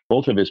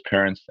both of his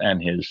parents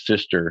and his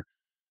sister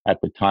at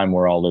the time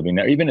were all living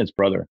there. Even his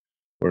brother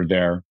were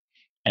there.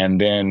 And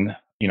then,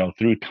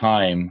 through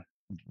time,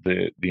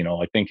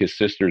 I think his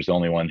sister's the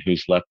only one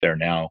who's left there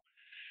now.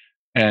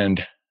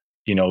 And,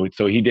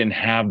 so he didn't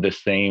have the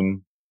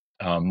same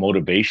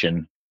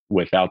motivation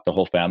without the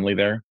whole family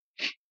there.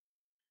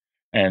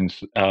 And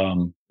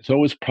so it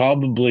was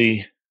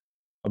probably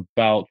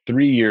about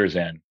 3 years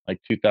in, like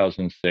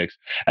 2006.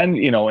 And,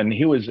 and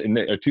he was in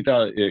the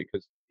 2000,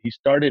 because he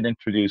started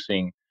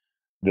introducing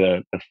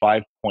the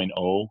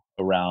 5.0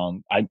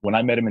 around, when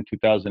I met him in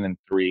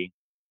 2003,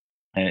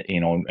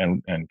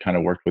 and, and kind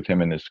of worked with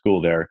him in his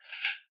school there.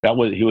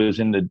 He was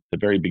in the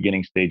very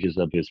beginning stages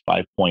of his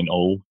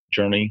 5.0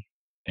 journey.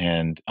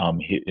 And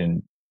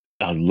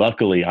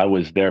luckily I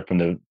was there from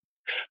the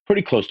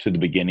pretty close to the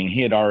beginning.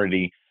 He had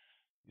already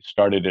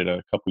started it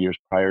a couple years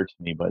prior to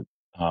me, but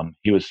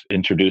he was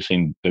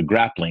introducing the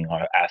grappling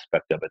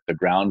aspect of it, the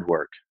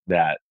groundwork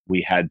that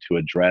we had to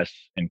address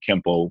in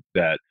Kempo,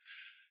 that,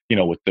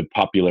 with the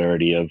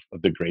popularity of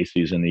the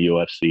Gracies and the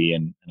UFC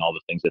and all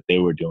the things that they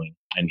were doing.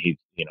 And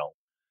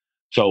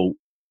so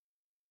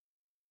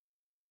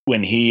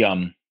when he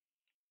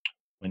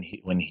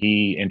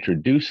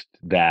introduced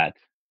that,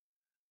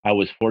 I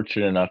was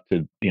fortunate enough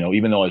to,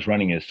 even though I was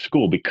running his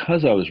school,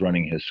 because I was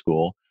running his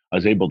school, I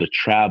was able to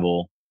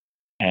travel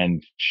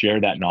and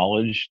share that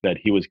knowledge that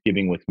he was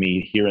giving with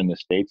me here in the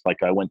States.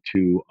 Like I went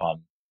to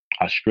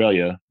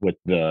Australia with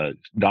the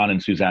Don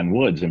and Suzanne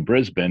Woods in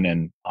Brisbane,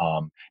 and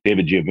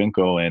David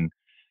Giovinco in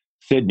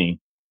Sydney.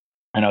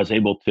 And I was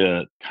able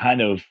to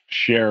kind of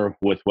share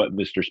with what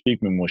Mr.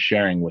 Speakman was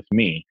sharing with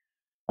me.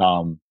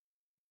 Um,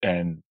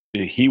 and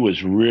he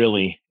was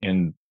really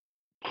in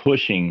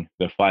pushing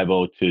the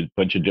 5-0 to a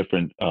bunch of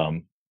different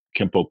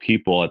Kempo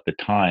people at the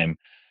time.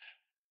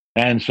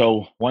 And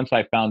so once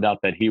I found out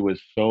that he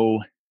was so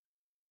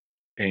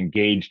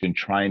engaged in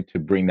trying to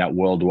bring that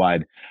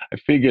worldwide, I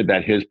figured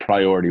that his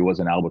priority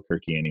wasn't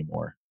Albuquerque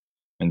anymore.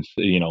 And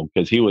so,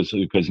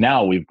 because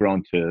now we've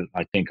grown to,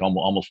 I think,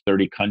 almost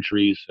 30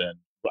 countries, and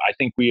I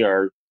think we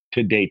are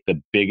to date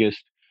the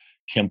biggest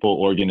Kempo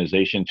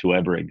organization to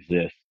ever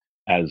exist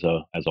as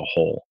a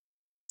whole.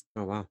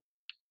 Oh wow.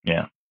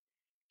 Yeah.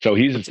 So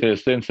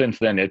since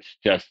then it's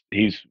just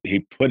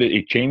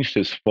he changed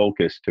his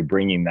focus to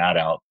bringing that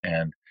out.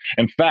 And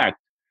in fact,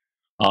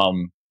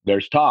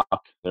 there's talk,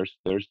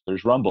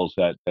 there's rumbles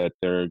that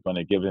they're going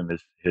to give him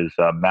his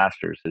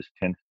master's, his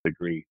 10th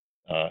degree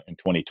in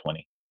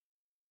 2020.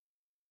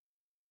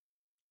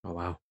 Oh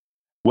wow.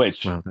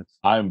 Which Wow. That's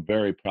I'm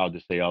very proud to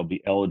say I'll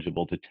be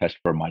eligible to test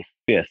for my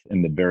fifth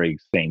in the very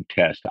same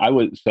test.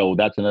 So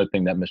that's another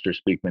thing that Mr.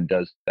 Speakman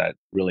does that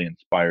really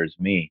inspires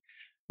me,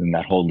 and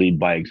that whole lead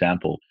by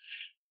example.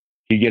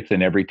 He gets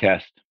in every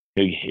test.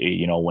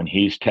 When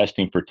he's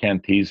testing for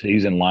 10th, he's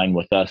in line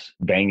with us,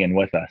 banging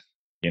with us,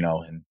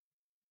 and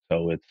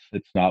so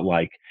it's not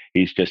like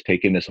he's just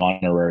taking this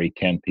honorary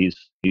 10th.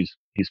 He's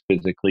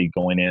physically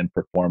going in,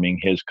 performing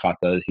his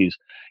kata. He's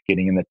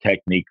getting in the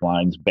technique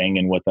lines,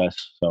 banging with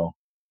us. So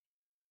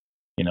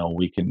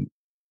we can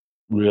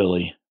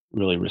really,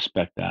 really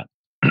respect that.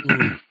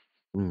 mm,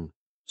 mm,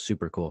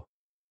 super cool.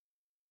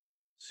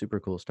 Super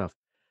cool stuff.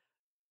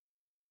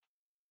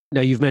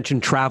 Now you've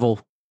mentioned travel,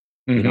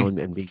 Hmm.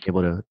 and being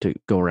able to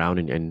go around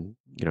and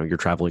you're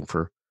traveling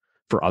for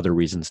other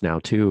reasons now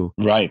too.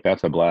 Right.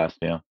 That's a blast.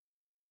 Yeah.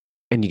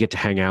 And you get to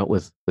hang out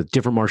with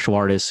different martial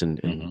artists and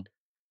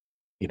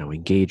Hmm.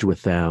 engage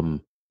with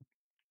them.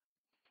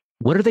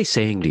 What are they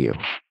saying to you?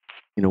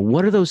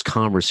 What are those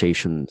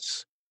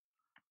conversations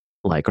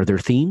like? Are there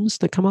themes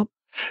that come up?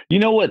 You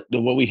know what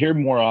we hear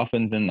more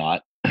often than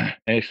not, and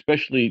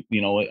especially,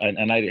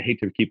 and I hate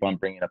to keep on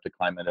bringing up the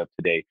climate of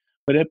today,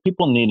 but if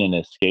people need an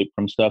escape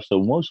from stuff, so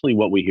mostly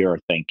what we hear are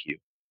thank you.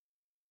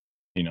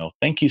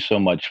 Thank you so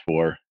much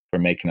for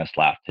making us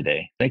laugh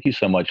today. Thank you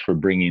so much for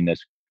bringing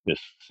this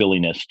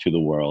silliness to the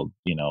world,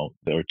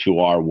 or to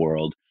our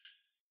world,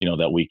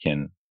 that we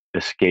can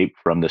escape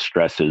from the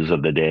stresses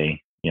of the day,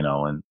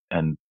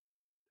 and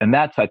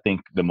that's, I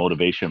think, the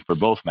motivation for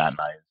both Matt and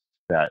I, is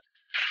that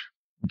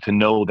to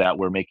know that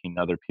we're making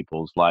other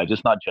people's lives.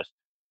 It's not just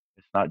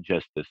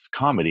this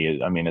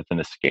comedy. I mean, it's an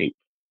escape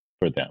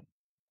for them,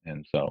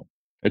 and so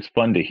it's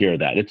fun to hear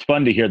that. It's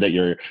fun to hear that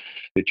you're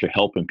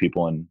helping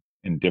people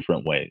in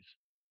different ways.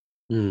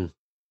 Mm,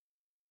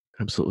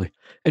 absolutely.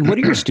 And what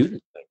do your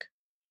students think?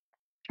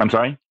 I'm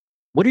sorry.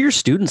 What do your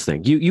students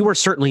think? You are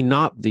certainly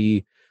not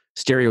the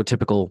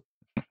stereotypical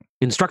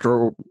instructor,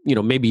 or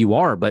maybe you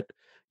are, but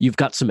you've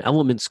got some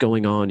elements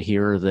going on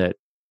here that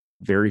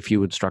very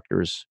few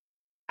instructors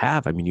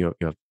have. I mean, you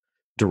have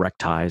direct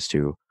ties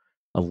to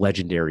a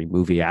legendary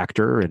movie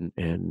actor,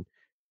 and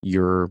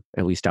you're,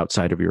 at least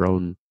outside of your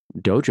own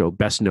dojo,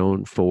 best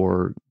known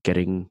for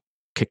getting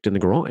kicked in the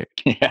groin.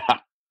 Yeah.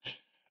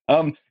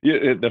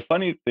 The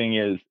funny thing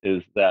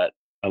is that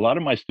a lot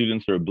of my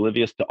students are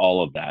oblivious to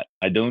all of that.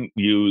 I don't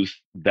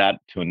use that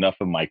to enough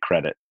of my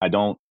credit. I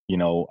don't,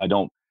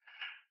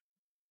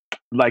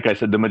 like I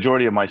said, the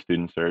majority of my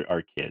students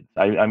are kids.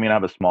 I mean, I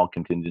have a small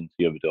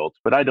contingency of adults,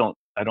 but I don't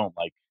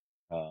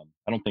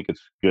think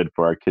it's good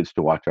for our kids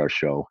to watch our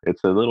show.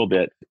 It's a little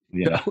bit,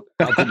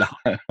 Probably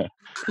not.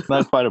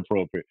 not quite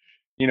appropriate.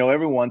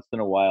 Every once in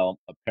a while,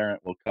 a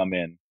parent will come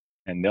in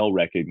and they'll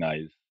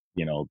recognize,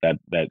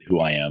 that who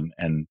I am,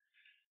 and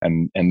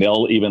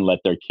they'll even let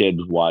their kids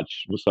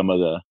watch some of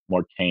the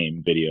more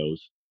tame videos.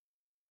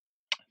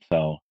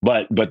 So,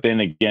 but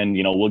then again,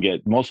 we'll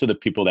get most of the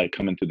people that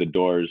come into the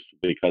doors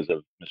because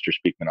of Mr.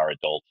 Speakman are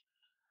adults.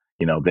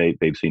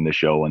 They've seen the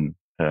show and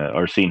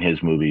or seen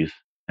his movies,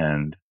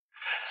 and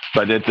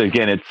but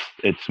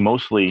it's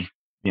mostly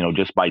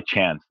just by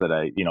chance that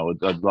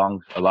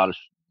along a lot of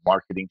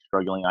marketing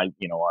struggling.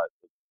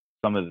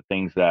 Some of the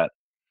things that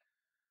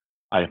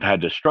I've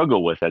had to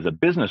struggle with as a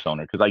business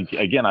owner, because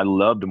I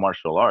loved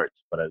martial arts,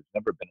 but I've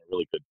never been a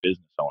really good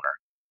business owner.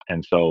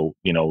 And so,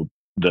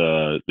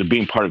 the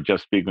being part of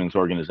Jeff Speakman's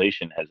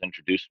organization has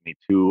introduced me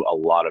to a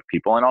lot of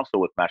people, and also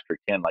with Master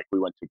Ken. Like, we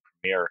went to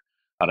premiere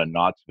out of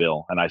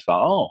Knoxville, and I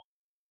saw, oh,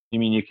 you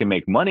mean you can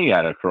make money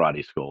at a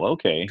karate school?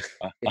 Okay,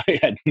 I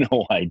had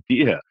no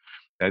idea.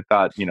 I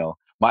thought,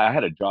 I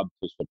had a job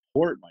to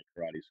support my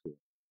karate school,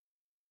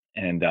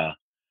 and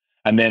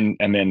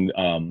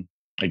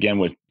again,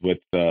 with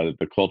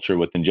the culture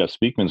within Jeff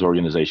Speakman's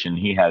organization,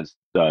 he has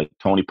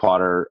Tony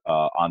Potter,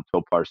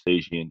 Anto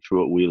Parsegian,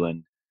 Truett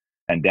Wheeland,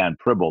 and Dan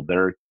Pribble.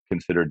 They're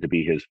considered to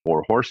be his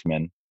four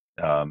horsemen.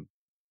 Um,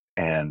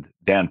 and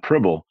Dan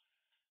Pribble,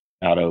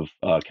 out of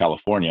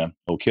California,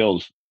 Oak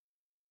Hills,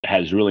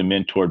 has really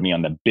mentored me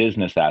on the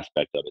business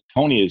aspect of it.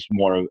 Tony is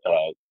more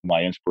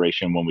my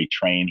inspiration when we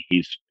train.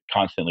 He's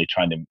constantly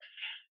trying to,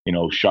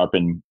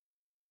 sharpen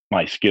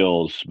my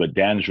skills, but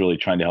Dan's really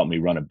trying to help me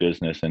run a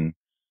business. And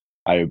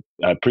I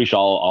appreciate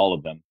all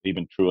of them.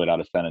 Even Truett out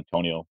of San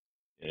Antonio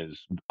has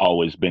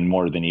always been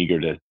more than eager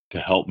to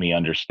help me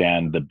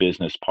understand the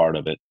business part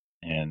of it.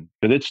 And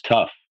but it's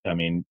tough. I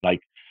mean,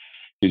 like,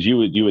 because you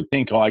would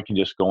think, oh, I can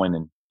just go in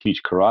and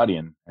teach karate,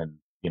 and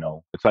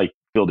it's like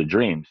Field of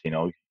Dreams.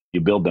 You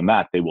build the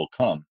mat, they will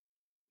come.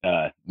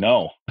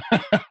 No, they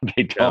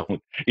Yeah.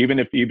 don't. Even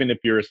if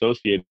you're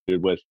associated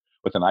with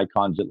an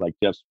icon like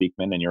Jeff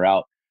Speakman, and you're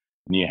out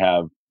and you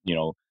have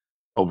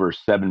over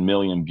 7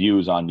 million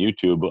views on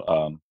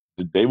YouTube,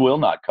 they will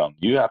not come.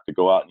 You have to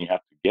go out and you have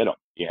to get them.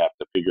 You have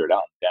to figure it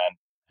out. Dan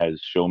has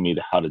shown me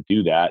how to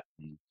do that.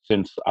 And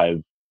since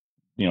I've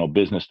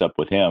businessed up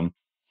with him,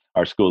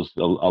 our school's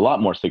a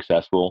lot more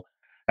successful.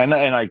 And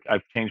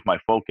I've changed my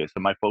focus.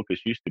 And my focus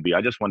used to be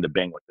I just wanted to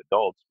bang with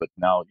adults, but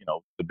now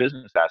the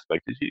business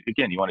aspect is,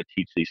 again, you want to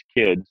teach these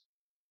kids.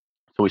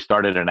 So we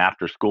started an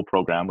after school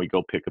program. We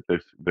go pick up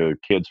the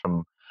kids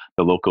from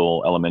the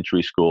local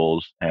elementary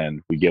schools,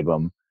 and we give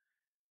them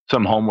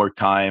some homework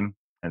time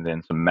and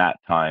then some mat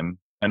time.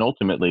 And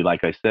ultimately,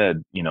 like I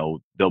said,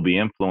 they'll be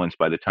influenced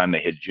by the time they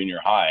hit junior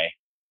high,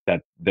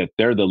 that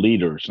they're the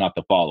leaders, not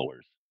the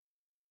followers.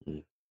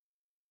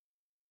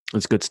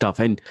 That's good stuff.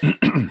 And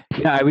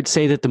yeah, I would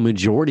say that the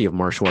majority of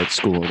martial arts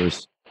school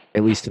owners,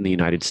 at least in the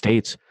United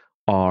States,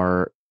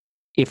 are,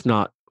 if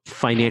not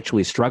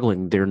financially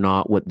struggling, they're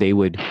not what they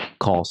would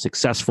call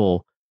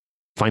successful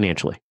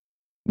financially.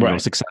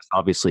 Right. Success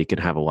obviously can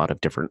have a lot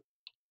of different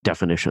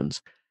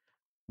definitions,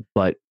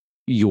 but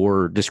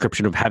your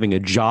description of having a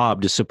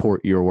job to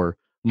support your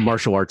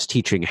martial arts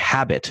teaching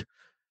habit,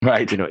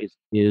 Right.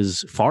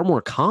 is far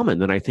more common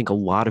than I think a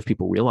lot of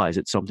people realize.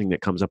 It's something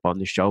that comes up on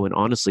the show. And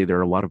honestly, there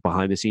are a lot of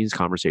behind the scenes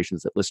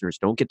conversations that listeners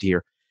don't get to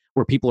hear,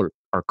 where people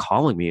are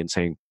calling me and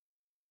saying,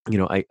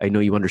 I know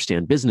you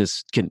understand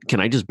business. Can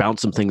I just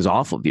bounce some things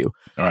off of you?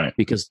 All right.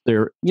 Because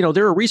there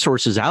are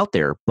resources out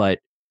there, but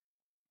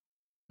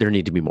there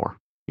need to be more,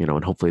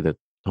 and hopefully there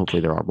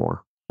are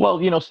more.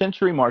 Well,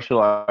 Century Martial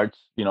Arts,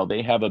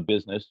 they have a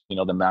business, the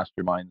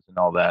masterminds and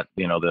all that,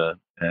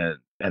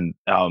 and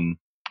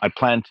I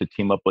plan to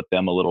team up with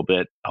them a little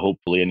bit.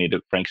 Hopefully, I need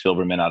Frank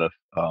Silverman out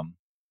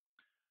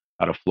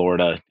of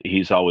Florida.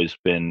 He's always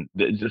been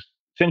just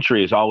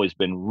Century has always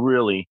been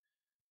really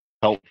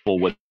helpful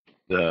with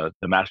the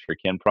Master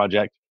Ken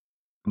project.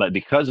 But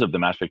because of the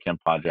Master Ken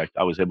project,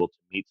 I was able to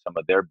meet some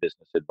of their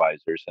business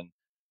advisors, and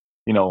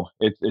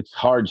it's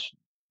hard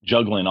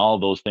juggling all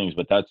those things,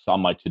 but that's on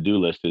my to-do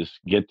list, is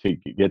get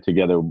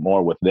together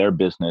more with their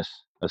business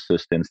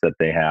assistants that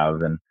they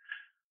have. And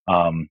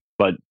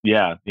but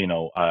yeah,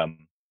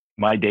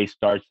 my day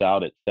starts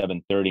out at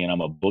 7:30, and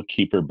I'm a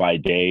bookkeeper by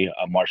day,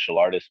 a martial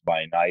artist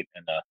by night,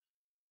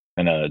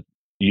 and a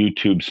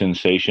YouTube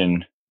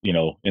sensation,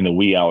 in the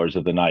wee hours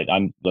of the night.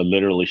 I'm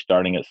literally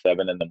starting at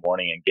 7 in the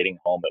morning and getting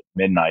home at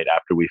midnight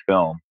after we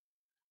film.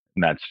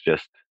 And that's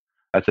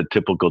a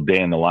typical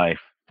day in the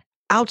life.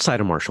 Outside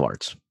of martial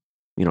arts,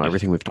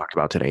 everything we've talked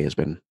about today has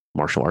been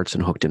martial arts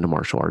and hooked into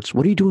martial arts.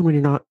 What are you doing when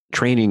you're not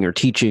training or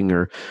teaching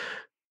or,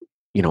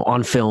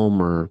 on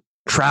film or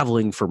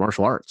traveling for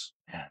martial arts?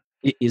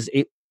 Is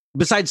it,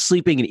 besides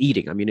sleeping and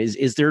eating, I mean,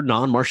 is there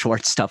non-martial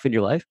arts stuff in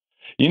your life?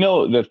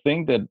 The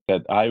thing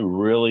that I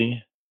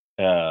really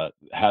have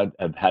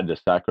had to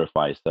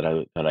sacrifice, that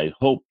I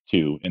hope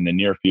to in the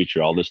near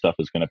future, all this stuff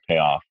is going to pay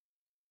off,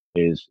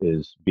 is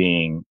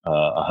being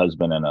a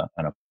husband and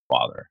a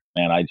father.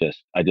 And I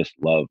just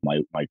love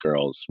my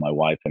girls, my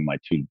wife, and my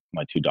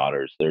two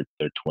daughters. They're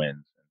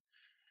twins.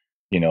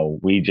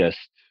 We just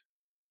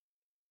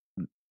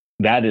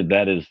that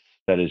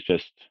is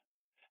just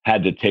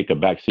had to take a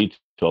back seat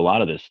to a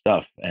lot of this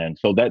stuff. And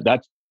so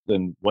that's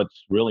then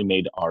what's really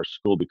made our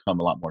school become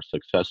a lot more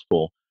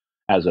successful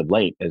as of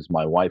late, is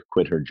my wife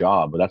quit her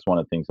job. But that's one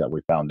of the things that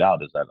we found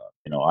out, is that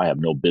I have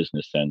no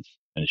business sense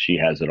and she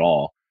has it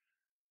all.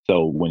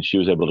 So when she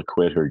was able to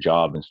quit her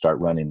job and start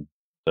running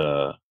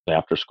the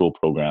after school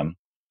program,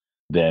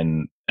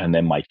 and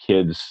then my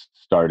kids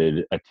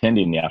started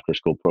attending the after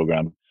school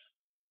program.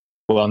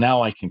 Well,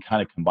 now I can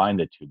kind of combine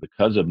the two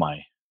because of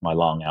my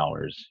long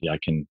hours. Yeah, I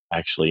can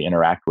actually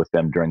interact with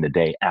them during the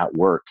day at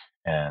work,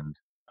 and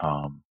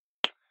um,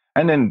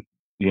 and then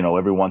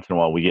every once in a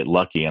while we get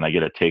lucky, and I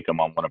get to take them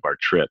on one of our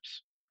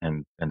trips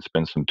and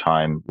spend some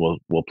time.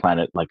 We'll plan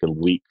it like a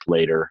week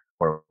later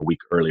or a week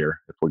earlier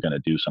if we're going to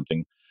do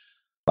something,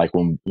 like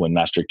when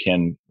Master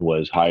Ken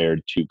was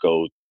hired to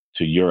go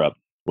to Europe,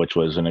 which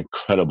was an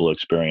incredible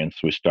experience.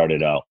 We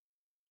started out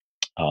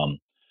um,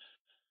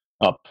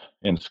 up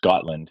in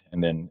Scotland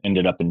and then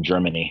ended up in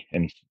Germany,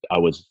 and I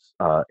was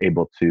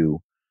able to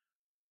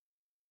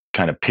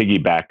kind of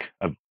piggyback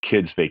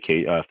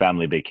a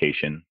family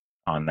vacation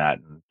on that,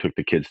 and took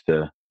the kids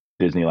to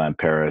Disneyland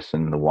Paris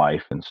and the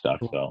wife and stuff.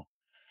 So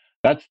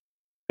that's,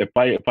 if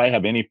I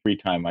have any free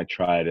time, I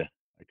try to,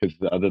 because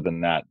other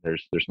than that,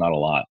 there's not a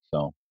lot.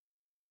 So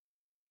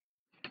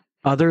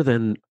Other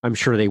than, I'm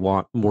sure they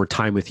want more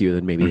time with you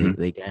than maybe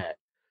they get.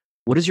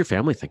 What does your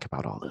family think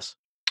about all this?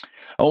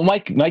 Oh, my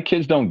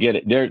kids don't get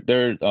it.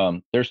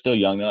 They're still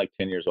young. They're like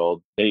 10 years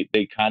old. They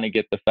kind of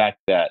get the fact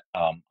that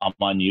I'm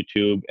on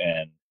YouTube,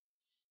 and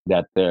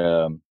that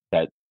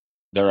that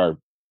there are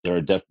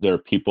there are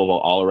people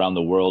all around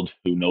the world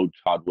who know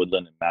Todd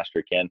Woodland and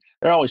Master Ken.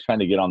 They're always trying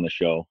to get on the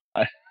show.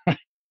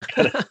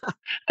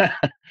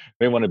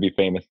 They want to be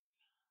famous.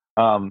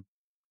 Um,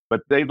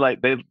 but they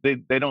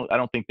don't. I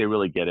don't think they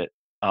really get it.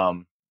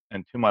 And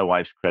to my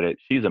wife's credit,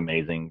 she's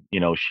amazing.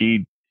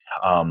 She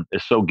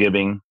is so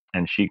giving,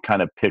 and she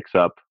kind of picks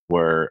up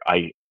where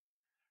I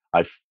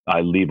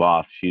I leave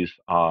off. She's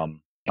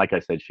like I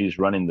said, she's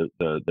running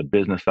the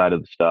business side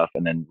of the stuff,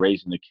 and then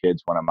raising the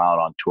kids when I'm out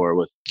on tour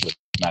with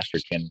Master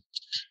Ken.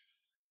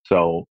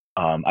 So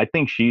I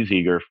think she's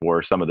eager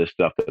for some of this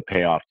stuff to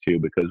pay off too,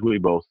 because we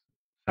both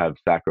have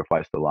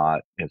sacrificed a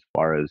lot as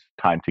far as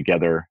time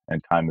together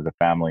and time as a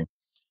family.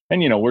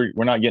 And we're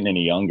not getting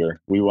any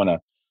younger. We want to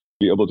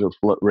be able to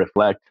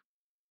reflect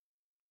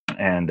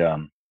and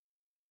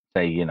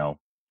say,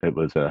 it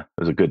was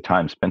a good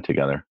time spent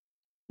together.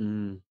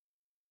 Mm,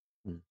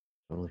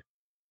 totally.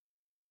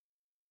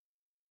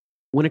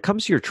 When it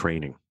comes to your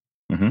training,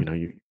 Hmm.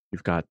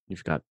 you've got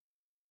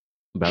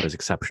about as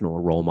exceptional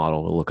a role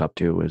model to look up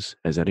to as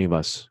any of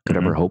us could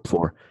ever hope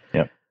for.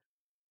 Yeah.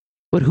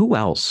 But who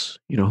else?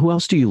 Who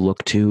else do you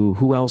look to?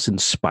 Who else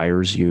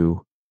inspires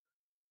you?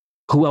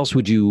 Who else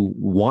would you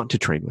want to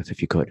train with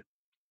if you could?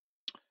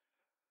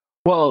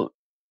 Well,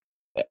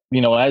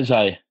 as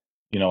I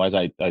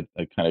kind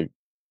of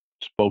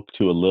spoke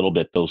to a little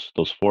bit, those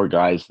four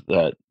guys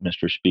that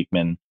Mr.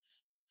 Speakman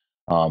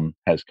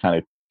has kind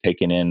of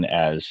taken in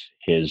as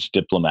his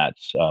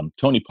diplomats.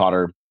 Tony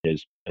Potter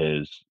is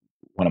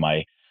one of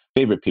my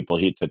favorite people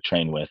to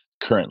train with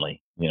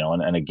currently.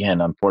 And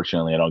again,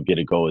 unfortunately, I don't get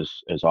to go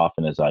as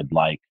often as I'd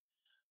like.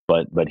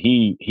 But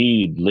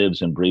he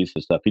lives and breathes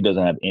the stuff. He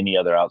doesn't have any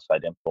other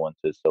outside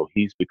influences, so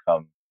he's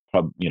become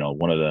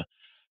one of the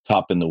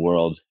top in the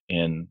world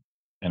in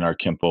our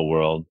Kempo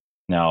world.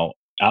 Now,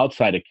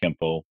 outside of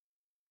Kempo,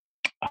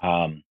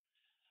 um,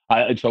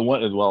 I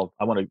want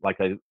to, like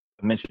I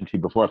mentioned to you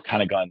before, I've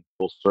kind of gone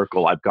full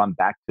circle. I've gone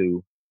back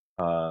to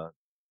uh,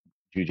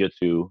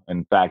 jujitsu.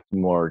 In fact,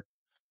 more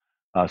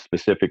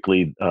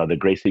specifically, the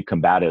Gracie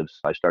Combatives.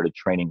 I started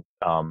training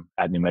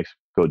at New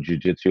Mexico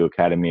Jiu-Jitsu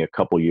Academy a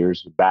couple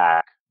years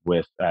back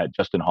with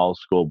Justin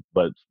Hall's school,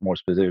 but more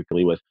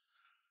specifically with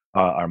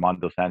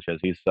Armando Sanchez.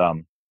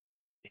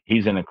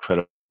 He's an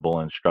incredible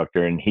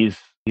instructor, and he's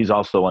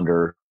also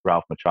under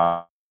Ralph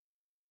Machado.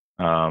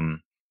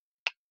 Um,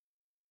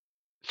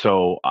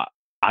 so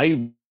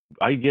I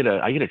get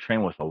to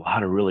train with a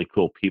lot of really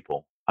cool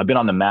people. I've been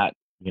on the mat,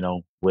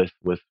 with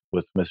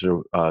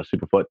Mr.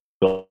 Superfoot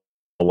Bill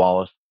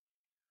Wallace.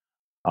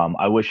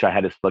 I wish I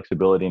had his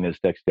flexibility and his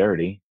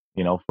dexterity,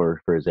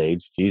 for his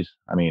age. Jeez,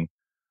 I mean,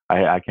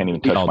 I can't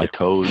even We touch all my do.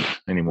 toes We all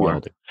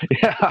anymore. do.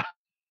 Yeah.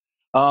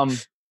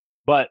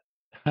 But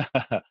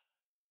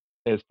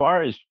as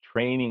far as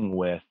training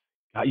with,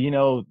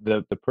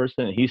 the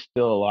person, he's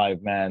still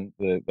alive, man.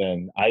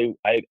 Then I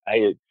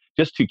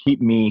just to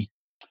keep me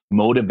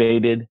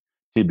motivated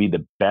to be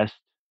the best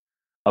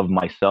of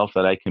myself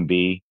that I can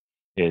be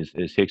is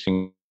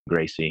Hickson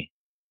Gracie.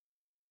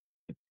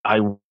 I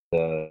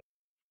the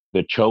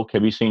Choke.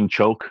 Have you seen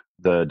Choke,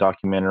 the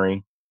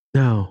documentary?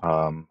 No,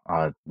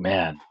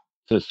 Man,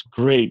 it's this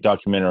great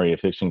documentary of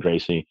Hickson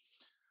Gracie,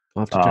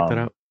 I'll have to check that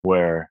out.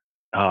 where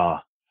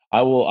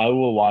I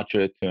will watch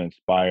it to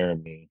inspire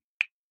me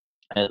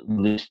at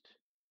least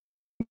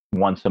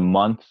once a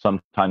month.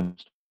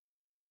 Sometimes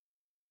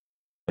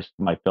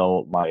my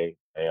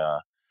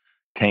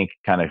tank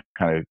kind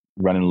of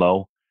running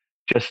low.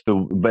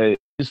 But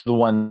it's the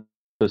one.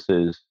 This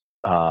is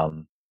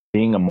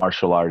being a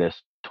martial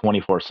artist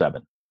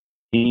 24/7.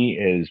 He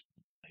is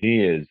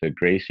he is a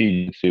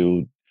Gracie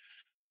Jitsu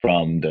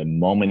from the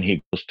moment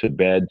he goes to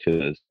bed to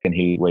the second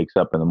he wakes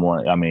up in the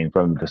morning. I mean,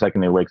 from the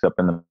second he wakes up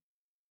in the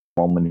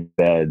moment in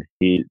bed,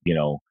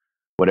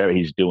 whatever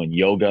he's doing,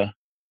 yoga,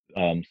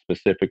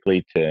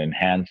 specifically to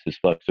enhance his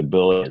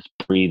flexibility, his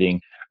breathing.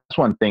 That's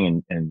one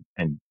thing in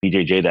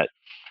BJJ that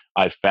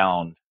I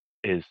found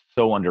is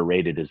so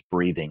underrated is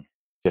breathing,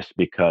 just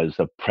because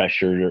of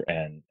pressure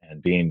and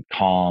being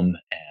calm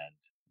and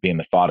being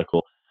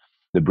methodical.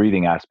 The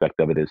breathing aspect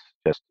of it is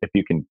just, if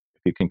you can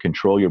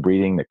control your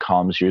breathing, that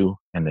calms you,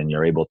 and then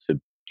you're able to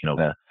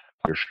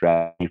your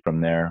strategy from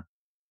there.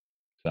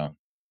 So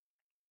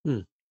Hmm.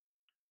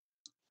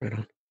 Right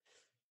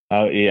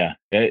on. yeah,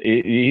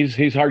 he's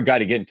a hard guy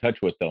to get in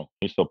touch with, though.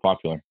 He's so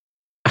popular.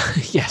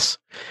 Yes,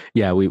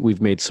 yeah,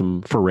 we've made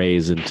some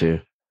forays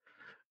into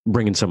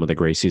bringing some of the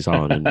Gracies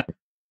on, and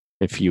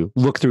if you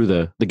look through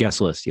the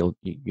guest list, you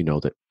know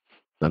that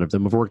none of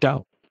them have worked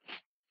out,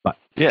 but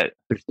Yeah.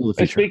 there's still a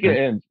And future,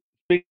 right?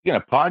 speaking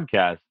of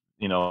podcasts,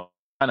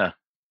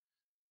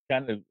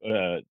 kind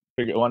of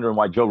wondering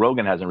why Joe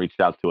Rogan hasn't reached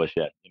out to us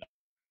yet.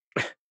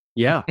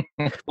 Yeah.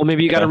 Well,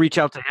 maybe you got to reach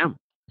out to him.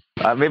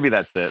 Maybe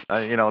that's it.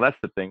 That's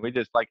the thing. We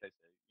just, like I said,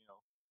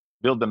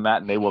 build the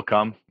mat and they will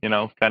come, kind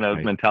of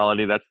Right.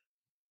 mentality. That's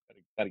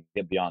got to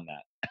get beyond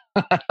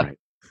that. Right.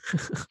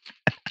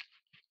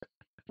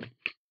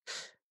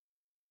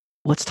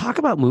 Let's talk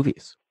about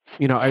movies.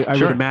 I would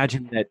Sure.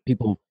 imagine that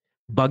people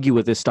bug you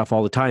with this stuff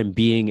all the time,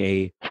 being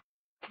a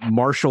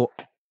martial.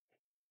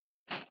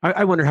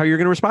 I wonder how you're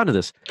going to respond to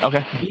this.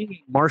 Okay. Being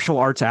a martial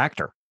arts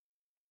actor.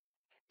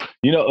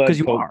 Because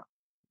you are.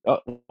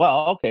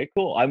 Well, okay,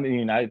 cool. I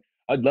mean, I'd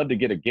love to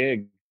get a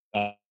gig.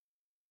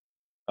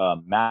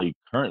 Matt is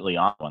currently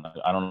on one.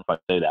 I don't know if I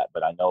say that,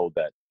 but I know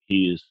that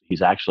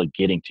he's actually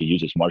getting to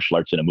use his martial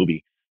arts in a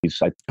movie. If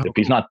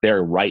he's not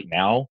there right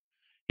now,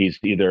 he's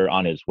either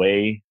on his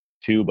way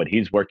to, but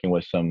he's working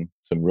with some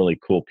really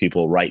cool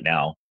people right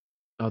now.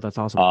 Oh, that's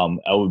awesome.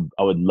 I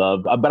would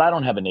love, but I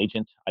don't have an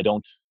agent. I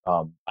don't.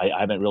 I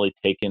haven't really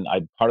taken.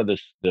 I'm part of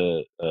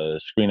the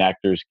Screen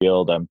Actors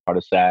Guild. I'm part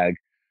of SAG,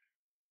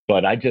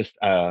 but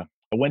I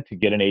went to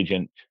get an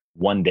agent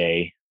one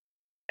day,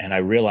 and I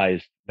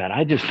realized that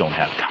I just don't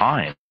have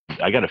time.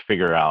 I got to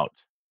figure out,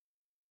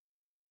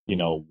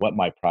 what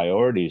my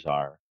priorities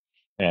are.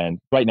 And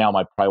right now,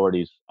 my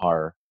priorities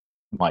are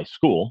my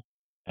school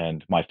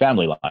and my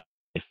family life.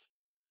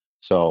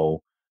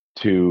 So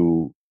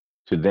to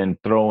then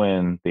throw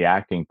in the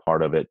acting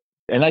part of it,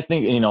 and I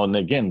think, and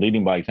again,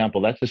 leading by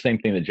example, that's the same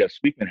thing that Jeff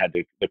Speakman had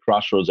the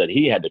crossroads that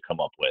he had to come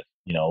up with.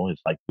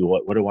 It's like,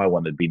 what do I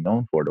want to be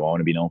known for? Do I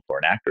want to be known for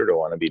an actor? Do I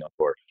want to be known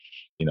for,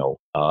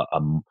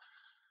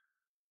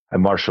 a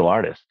martial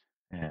artist?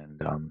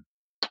 And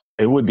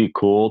it would be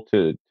cool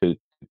to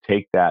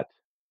take that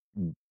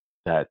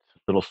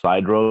little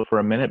side road for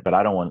a minute, but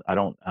I don't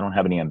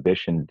have any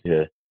ambition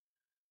to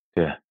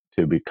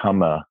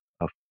become a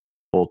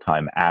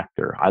full-time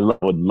actor.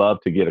 Would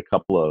love to get a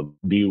couple of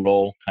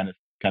B-roll kind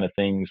of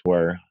things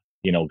where,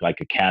 like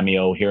a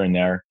cameo here and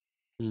there.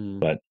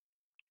 But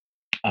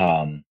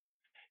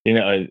you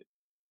know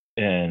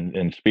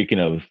and speaking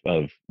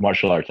of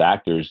martial arts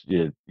actors,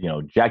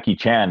 Jackie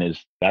Chan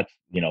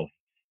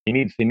he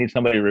needs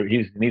somebody.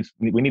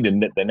 We need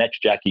the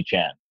next Jackie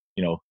Chan.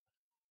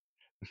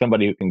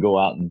 Somebody who can go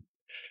out and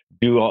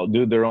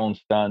do their own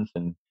stunts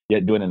and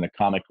yet do it in a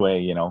comic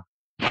way.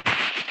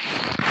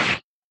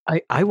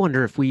 I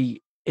wonder if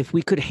we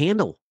could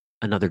handle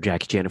another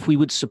Jackie Chan, if we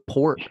would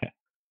support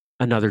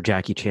another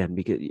Jackie Chan,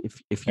 because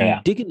if you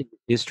dig into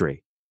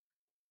history,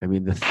 I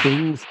mean, the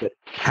things that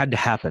had to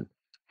happen,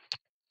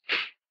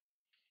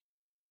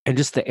 and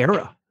just the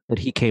era that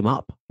he came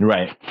up,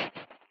 right,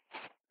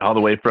 all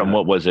the way from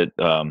what was it,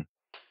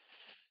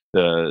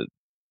 the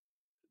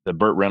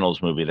Burt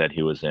Reynolds movie that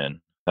he was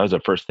in. That was the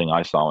first thing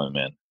I saw him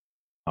in.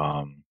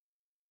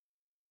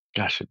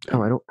 Gosh, I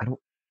don't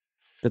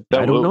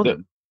know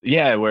that.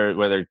 Yeah,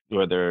 where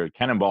they're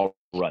Cannonball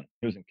Run.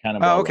 He was in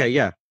Cannonball. Oh, okay,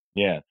 Run.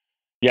 Yeah.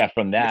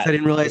 From that, I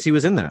didn't realize he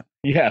was in that.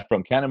 Yeah,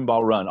 from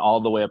Cannonball Run all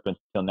the way up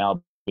until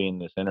now being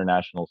this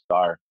international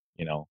star.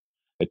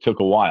 It took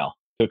a while.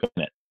 It took a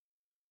minute.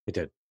 It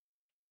did.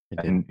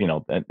 And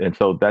and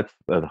so that's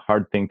a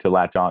hard thing to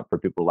latch on for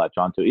people to latch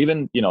on to.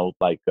 Even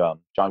like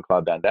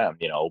Jean-Claude Van Damme.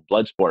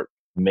 Bloodsport,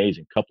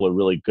 amazing. Couple of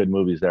really good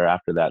movies there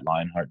after that,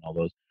 Lionheart and all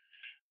those.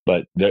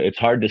 But it's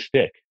hard to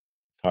stick.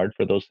 It's hard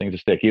for those things to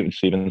stick. Even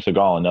Steven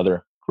Seagal,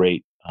 another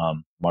great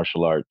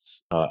martial arts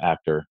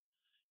actor,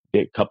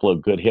 did a couple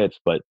of good hits,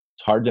 but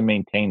it's hard to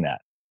maintain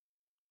that.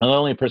 And the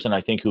only person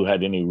I think who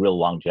had any real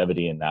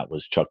longevity in that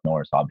was Chuck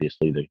Norris,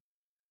 obviously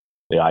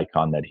the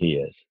icon that he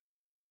is.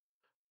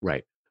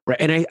 Right.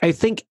 And I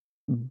think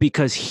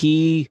because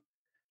he,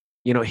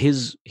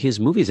 his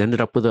movies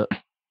ended up with a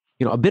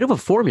bit of a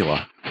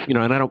formula, and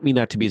I don't mean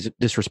that to be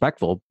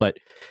disrespectful, but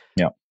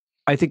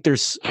I think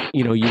there's,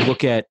 you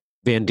look at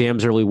Van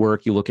Damme's early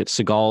work, you look at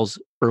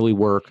Seagal's early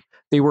work,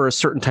 they were a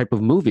certain type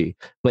of movie,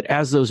 but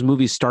as those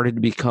movies started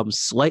to become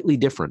slightly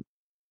different,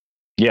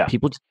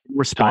 people just didn't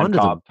respond to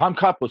them. Time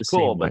Cop was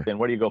cool, but then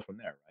where do you go from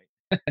there,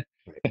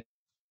 right?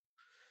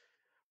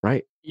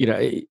 Right.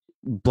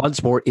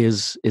 Bloodsport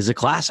is a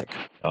classic.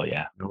 Oh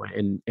yeah.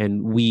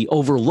 And we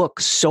overlook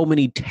so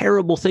many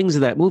terrible things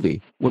in that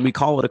movie when we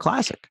call it a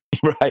classic.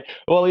 Right.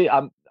 Well,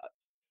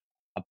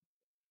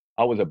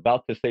 I was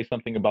about to say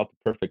something about The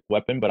Perfect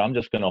Weapon, but I'm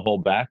just going to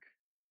hold back.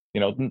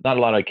 Not a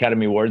lot of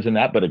Academy Awards in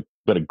that, but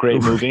a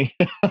great movie.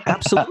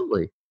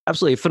 Absolutely.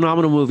 A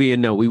phenomenal movie.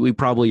 And no, we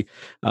probably,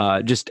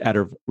 just out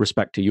of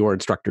respect to your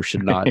instructor,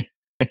 should not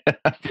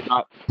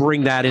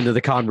bring that into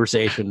the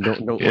conversation.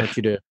 Don't want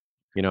you to,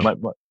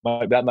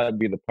 that might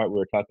be the part we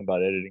were talking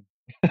about editing.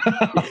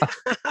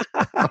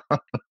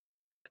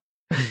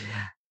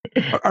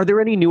 Are there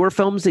any newer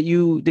films that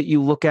you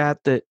look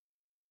at that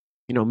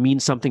mean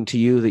something to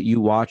you, that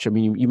you watch? I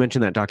mean, you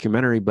mentioned that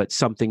documentary, but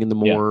something in the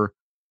more,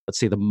 let's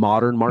say, the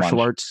modern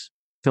martial arts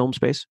film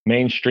space?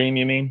 Mainstream,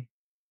 you mean?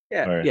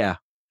 Yeah.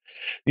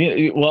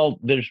 Well,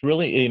 there's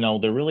really,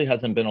 there really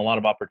hasn't been a lot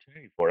of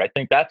opportunity for it. I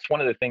think that's one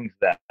of the things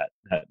that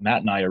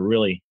Matt and I are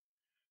really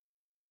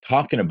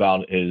talking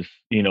about is,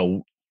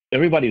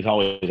 everybody's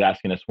always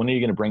asking us, when are you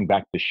going to bring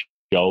back the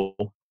show?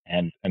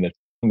 And the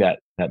thing that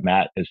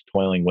Matt is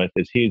toiling with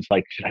is he's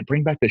like, should I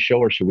bring back the show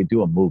or should we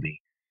do a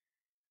movie?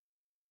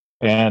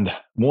 And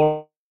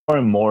more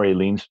and more he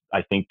leans,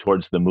 I think,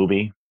 towards the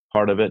movie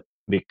part of it,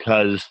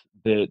 because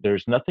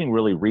there's nothing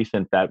really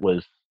recent that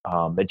was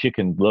that you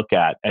can look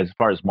at as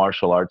far as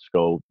martial arts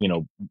go.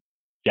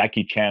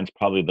 Jackie Chan's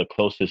probably the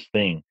closest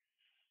thing.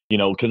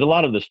 Because a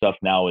lot of the stuff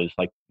now is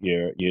like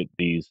your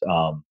these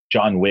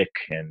John Wick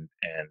and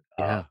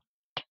Yeah.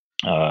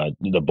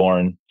 the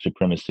Bourne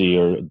Supremacy,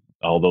 or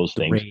all those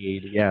The things.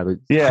 raid, yeah, the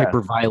Yeah,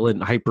 hyper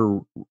violent,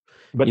 hyper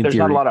but in there's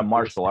not a theory lot of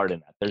martial art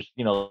realistic.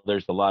 in that.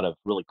 There's a lot of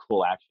really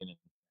cool action and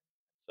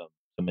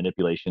some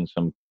manipulation,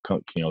 some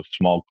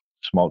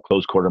small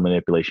close quarter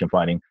manipulation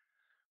fighting.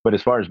 But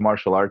as far as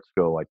martial arts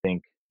go, I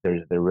think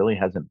there really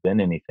hasn't been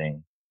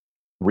anything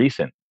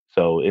recent.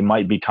 So it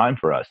might be time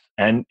for us.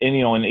 And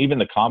even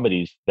the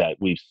comedies that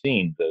we've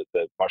seen, the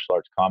martial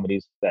arts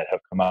comedies that have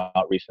come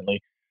out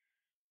recently,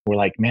 we're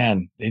like,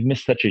 man, they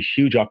missed such a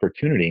huge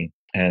opportunity.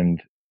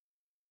 And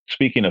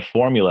speaking of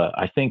formula,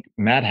 I think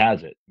Matt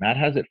has it. Matt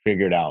has it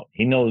figured out.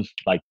 He knows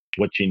like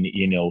what you're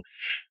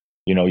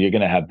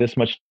going to have this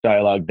much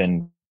dialogue,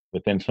 then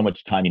within so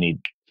much time you need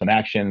some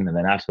action, and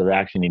then after the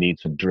action you need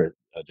some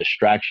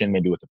distraction,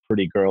 maybe with a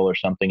pretty girl or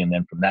something, and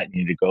then from that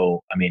you need to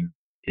go. I mean,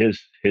 his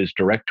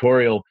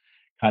directorial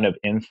kind of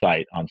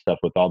insight on stuff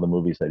with all the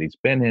movies that he's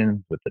been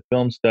in, with the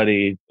film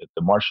study, with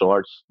the martial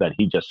arts that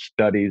he just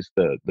studies,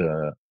 the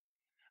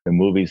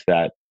movies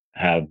that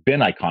have been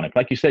iconic.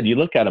 Like you said, you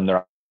look at them,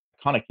 they're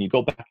iconic, and you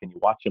go back and you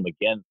watch them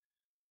again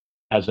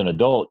as an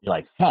adult, you're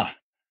like, huh,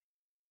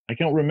 I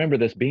don't remember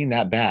this being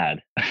that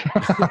bad.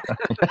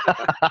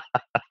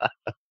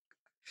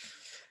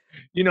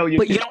 You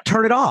But you can. don't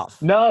turn it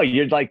off. No,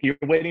 you're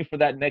waiting for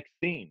that next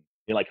scene.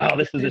 You're like, oh,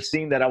 this is a There's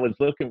scene that I was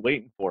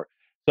waiting for.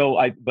 So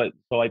I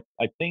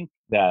think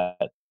that,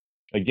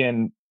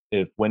 again,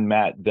 if when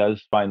Matt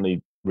does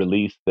finally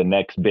release the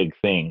next big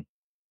thing,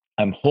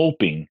 I'm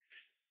hoping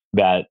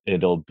that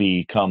it'll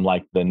become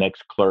like the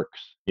next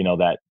Clerks,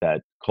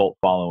 that cult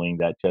following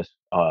that just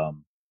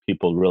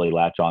people really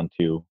latch on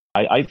to.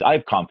 I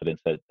have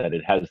confidence that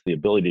it has the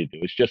ability to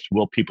do. It's just,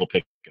 will people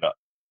pick it up?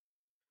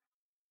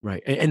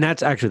 right. And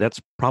that's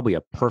probably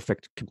a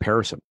perfect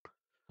comparison.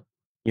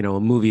 A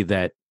movie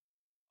that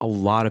a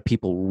lot of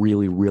people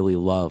really, really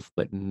love,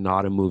 but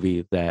not a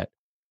movie that,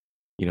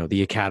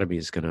 the Academy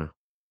is going to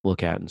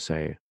look at and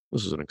say,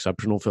 this is an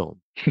exceptional film.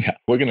 Yeah,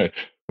 we're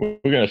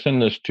gonna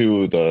send this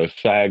to the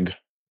SAG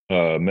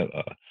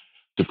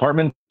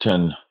department,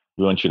 and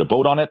we want you to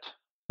vote on it.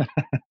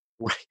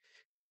 Right.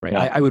 Right.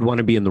 Yeah, I would want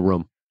to be in the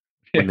room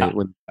when yeah,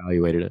 they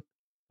evaluated it.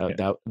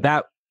 yeah.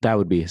 That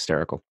would be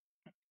hysterical.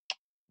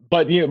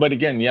 But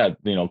again, yeah,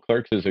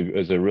 Clerks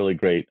is a really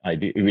great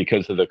idea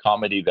because of the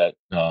comedy that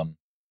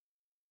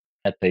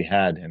they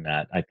had in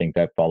that. I think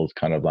that follows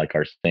kind of like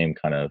our same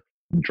kind of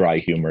dry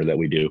humor that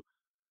we do.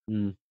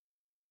 Mm.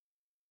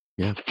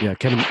 Yeah. Yeah.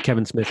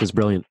 Kevin Smith is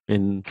brilliant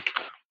in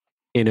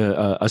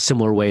a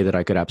similar way that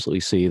I could absolutely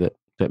see that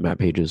Matt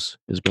Page is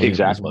brilliant as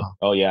Exactly. well.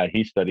 Oh yeah,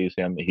 he studies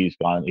him. He's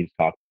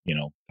talked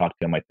to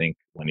him, I think,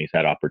 when he's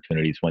had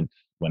opportunities,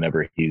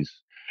 whenever he's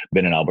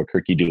been in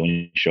Albuquerque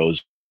doing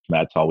shows.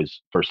 Matt's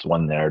always first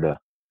one there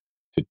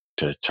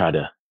to try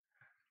to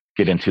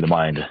get into the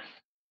mind of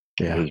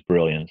Yeah. his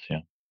brilliance.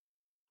 Yeah.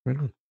 Right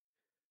on.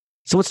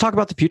 So let's talk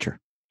about the future.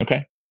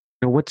 Okay.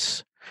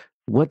 What's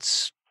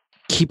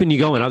keeping you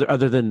going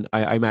other than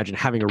I imagine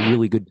having a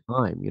really good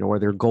time? Are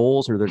there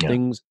goals? Are there Yeah.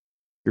 things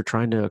you're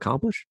trying to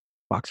accomplish?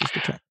 Boxes to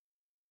check.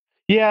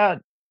 Yeah.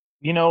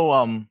 You know,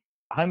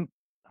 I'm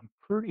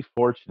pretty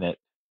fortunate.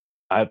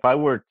 If I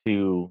were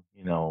to,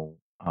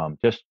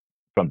 just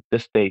from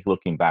this day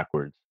looking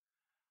backwards,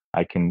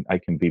 I can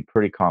be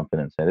pretty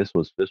confident that this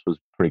was a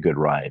pretty good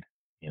ride.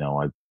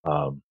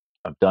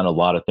 I've done a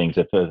lot of things.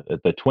 If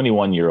the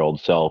 21-year-old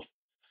self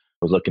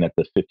was looking at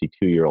the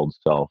 52-year-old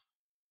self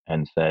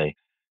and say,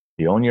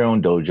 you own your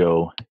own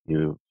dojo,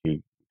 you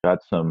got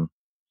some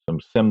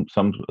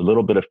a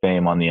little bit of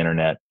fame on the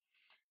internet,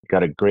 you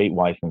got a great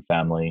wife and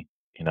family,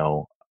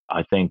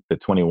 I think the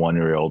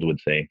 21-year-old would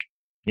say,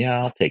 yeah,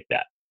 I'll take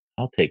that.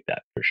 I'll take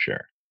that for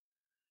sure.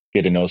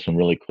 Get to know some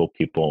really cool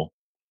people.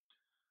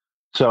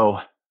 So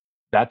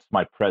that's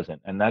my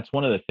present, and that's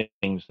one of the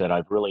things that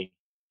I've really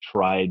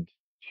tried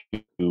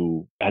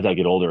to, as I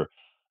get older,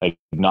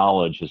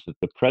 acknowledge, is that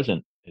the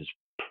present is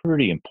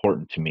pretty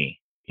important to me.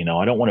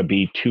 I don't want to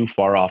be too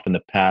far off in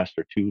the past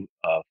or too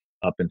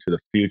up into the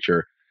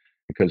future,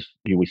 because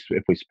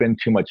if we spend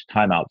too much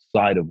time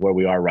outside of where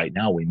we are right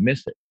now, we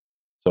miss it.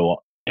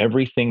 So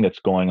everything that's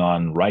going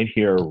on right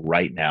here,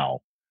 right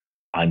now,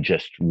 I'm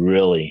just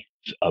really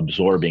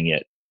absorbing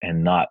it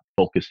and not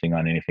focusing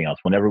on anything else.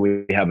 Whenever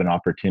we have an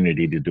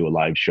opportunity to do a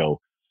live show,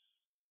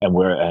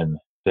 and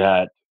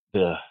that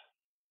the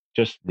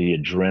just the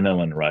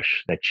adrenaline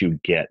rush that you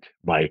get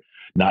by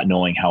not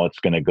knowing how it's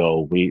going to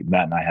go.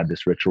 Matt and I had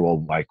this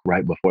ritual, like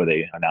right before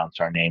they announce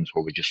our names,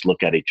 where we just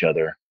look at each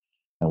other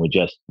and we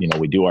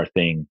do our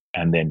thing,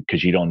 and then,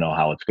 because you don't know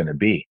how it's going to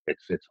be,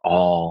 it's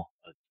all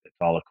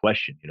a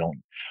question. You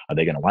don't Are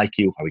they going to like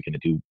you? Are we going to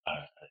do?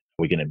 Are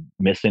we going to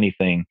miss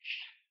anything?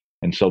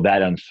 And so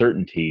that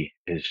uncertainty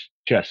is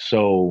just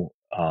so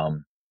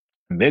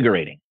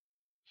invigorating.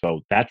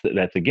 So that's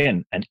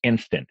again an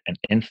instant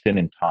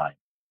in time.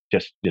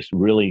 Just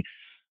really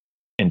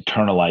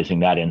internalizing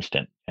that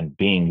instant and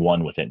being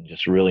one with it and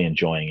just really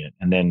enjoying it.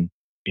 And then,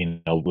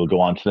 we'll go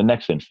on to the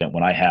next instant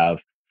when I have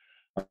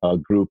a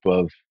group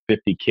of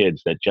 50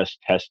 kids that just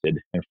tested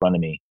in front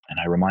of me. And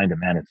I remind them,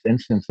 man, it's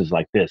instances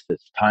like this,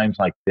 it's times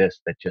like this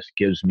that just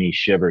gives me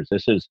shivers.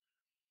 This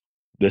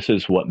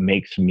is what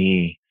makes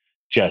me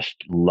just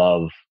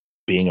love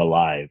being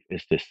alive,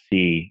 is to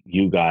see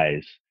you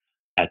guys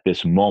at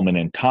this moment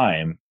in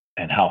time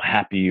and how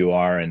happy you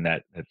are, and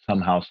that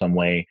somehow, some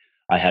way,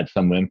 I had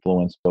some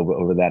influence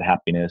over that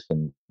happiness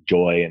and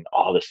joy and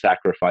all the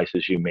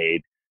sacrifices you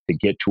made to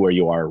get to where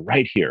you are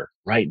right here,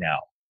 right now,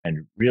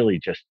 and really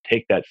just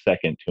take that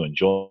second to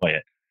enjoy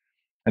it.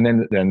 And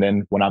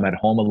then when I'm at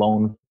home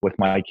alone with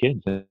my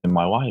kids and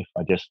my wife,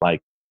 I just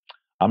like,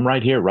 I'm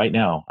right here, right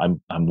now.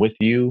 I'm with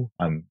you.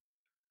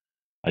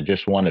 I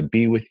just want to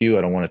be with you.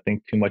 I don't want to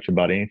think too much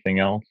about anything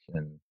else.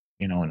 And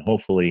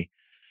hopefully,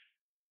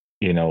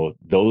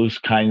 those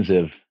kinds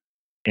of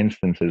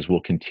instances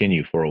will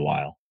continue for a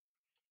while.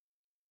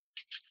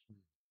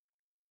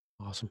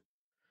 Awesome.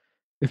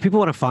 If people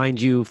want to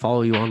find you,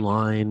 follow you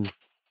online,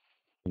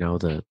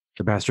 the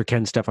Master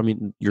Ken stuff, I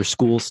mean, your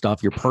school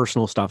stuff, your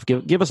personal stuff,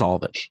 give us all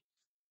of it.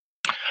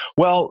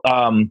 Well,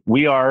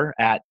 we are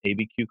at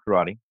ABQ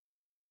Karate,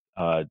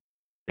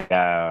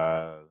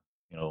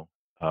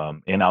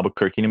 in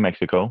Albuquerque, New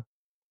Mexico.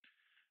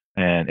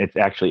 And it's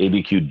actually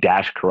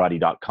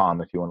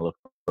abq-karate.com if you want to look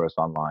for us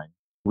online.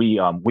 We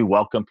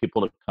welcome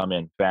people to come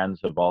in,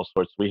 fans of all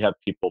sorts. We have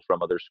people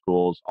from other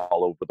schools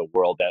all over the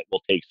world that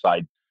will take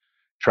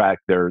sidetrack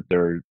their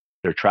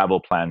travel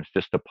plans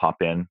just to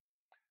pop in,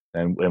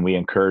 and we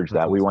encourage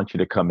that. We want you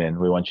to come in.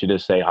 We want you to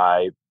say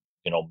hi.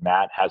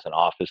 Matt has an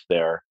office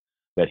there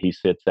that he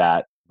sits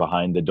at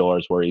behind the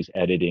doors where he's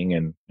editing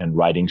and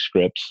writing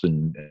scripts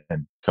and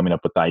coming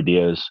up with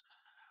ideas.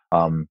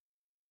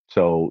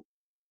 So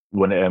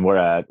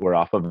we're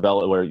off of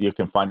where you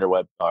can find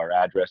our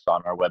address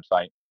on our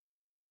website.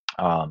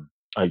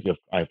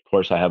 Of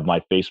course, I have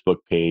my Facebook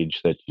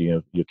page that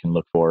you can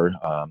look for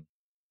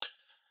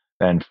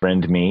and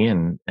friend me.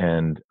 And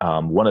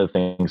one of the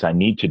things I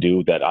need to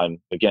do, that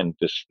I'm, again,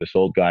 this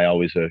old guy,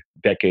 always a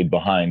decade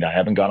behind. I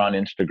haven't gone on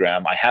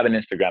Instagram. I have an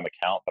Instagram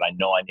account, but I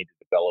know I need to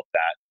develop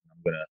that. I'm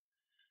going to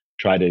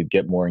try to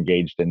get more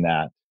engaged in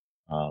that.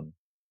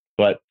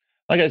 But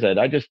like I said,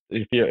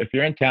 if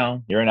you're in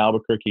town, you're in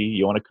Albuquerque,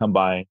 you want to come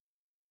by,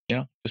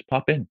 just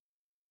pop in.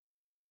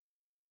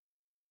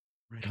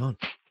 Right on.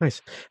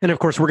 Nice. And of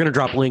course, we're going to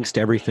drop links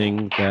to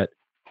everything that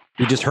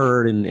we just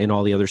heard and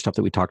all the other stuff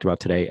that we talked about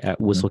today at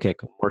whistlekick,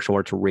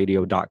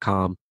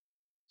 martialartsradio.com.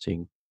 So you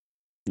can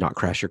not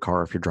crash your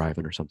car if you're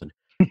driving or something.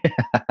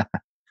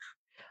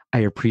 I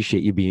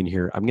appreciate you being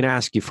here. I'm going to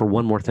ask you for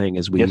one more thing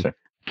as we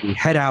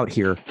head out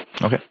here.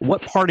 Okay.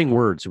 What parting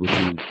words would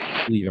you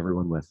leave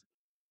everyone with?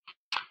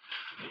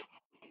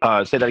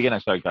 Say that again. I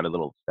sorry, I got a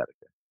little static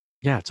there.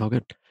 Yeah, it's all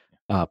good.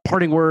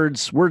 Parting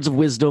words of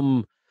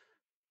wisdom,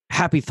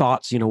 happy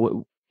thoughts.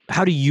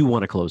 How do you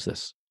want to close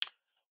this?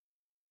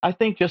 I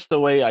think just the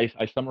way I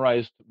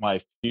summarized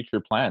my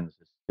future plans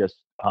is just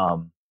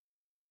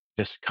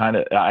kind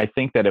of, I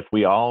think that if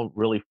we all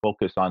really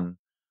focus on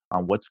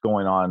what's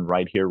going on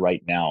right here,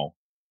 right now,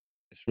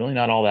 it's really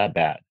not all that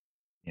bad.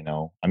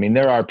 I mean,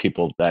 there are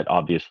people that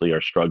obviously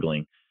are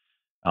struggling.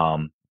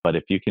 But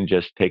if you can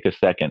just take a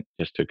second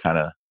just to kind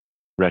of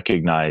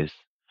recognize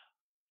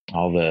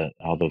all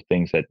the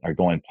things that are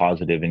going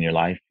positive in your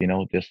life,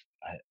 just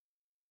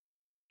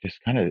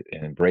kind of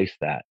embrace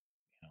that.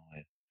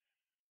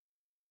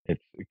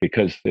 It's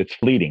because it's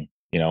fleeting.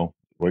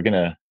 We're going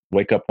to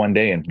wake up one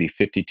day and be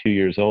 52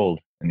 years old.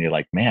 And you're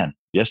like, man,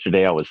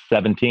 yesterday I was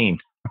 17.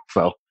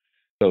 So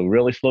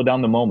really slow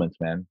down the moments,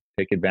 man.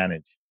 Take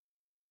advantage.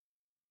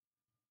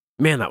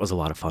 Man, that was a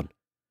lot of fun.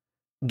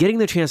 Getting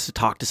the chance to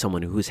talk to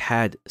someone who has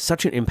had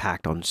such an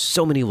impact on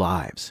so many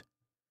lives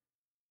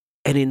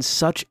and in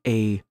such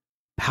a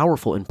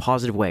powerful and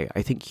positive way.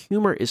 I think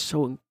humor is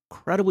so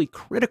incredibly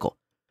critical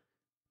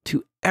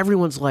to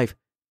everyone's life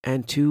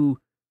and to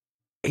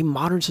a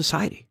modern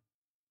society.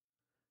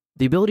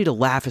 The ability to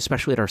laugh,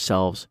 especially at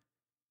ourselves,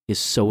 is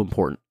so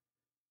important.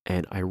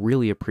 And I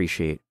really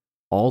appreciate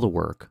all the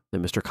work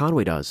that Mr.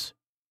 Conway does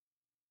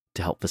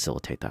to help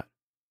facilitate that.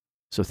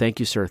 So thank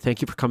you, sir.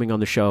 Thank you for coming on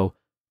the show.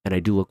 And I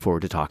do look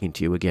forward to talking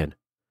to you again,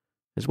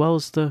 as well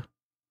as the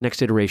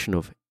next iteration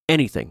of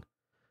anything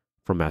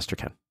from Master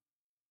Ken.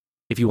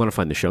 If you want to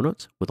find the show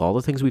notes with all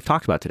the things we've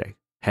talked about today,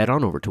 head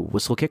on over to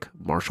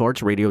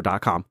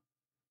whistlekick-martialartsradio.com.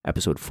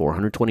 Episode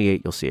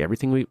 428, you'll see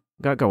everything we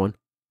got going.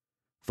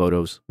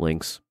 Photos,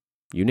 links,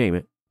 you name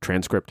it,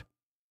 transcript.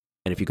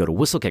 And if you go to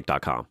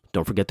whistlekick.com,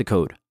 don't forget the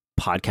code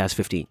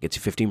podcast15. Gets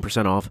you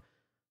 15% off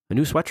a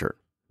new sweatshirt,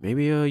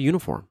 maybe a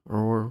uniform,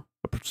 or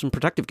some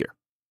protective gear.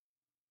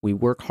 We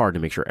work hard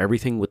to make sure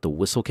everything with the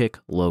Whistlekick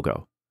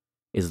logo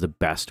is the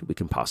best we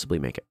can possibly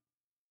make it.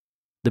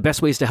 The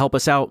best ways to help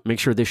us out, make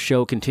sure this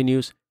show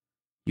continues.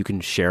 You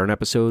can share an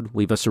episode,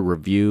 leave us a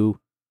review,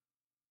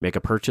 make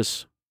a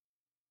purchase,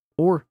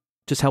 or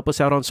just help us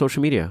out on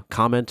social media.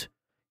 Comment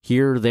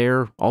here,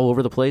 there, all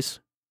over the place.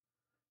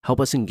 Help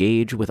us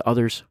engage with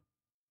others.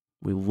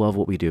 We love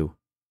what we do.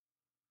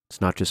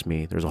 It's not just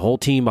me. There's a whole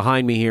team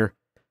behind me here,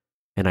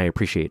 and I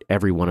appreciate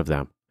every one of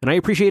them. And I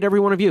appreciate every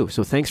one of you.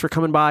 So thanks for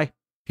coming by.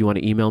 If you want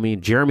to email me,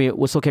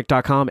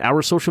 jeremy@whistlekick.com.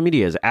 Our social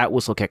media is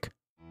 @whistlekick.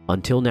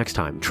 Until next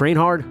time, train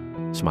hard,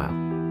 smile,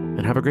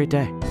 and have a great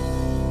day.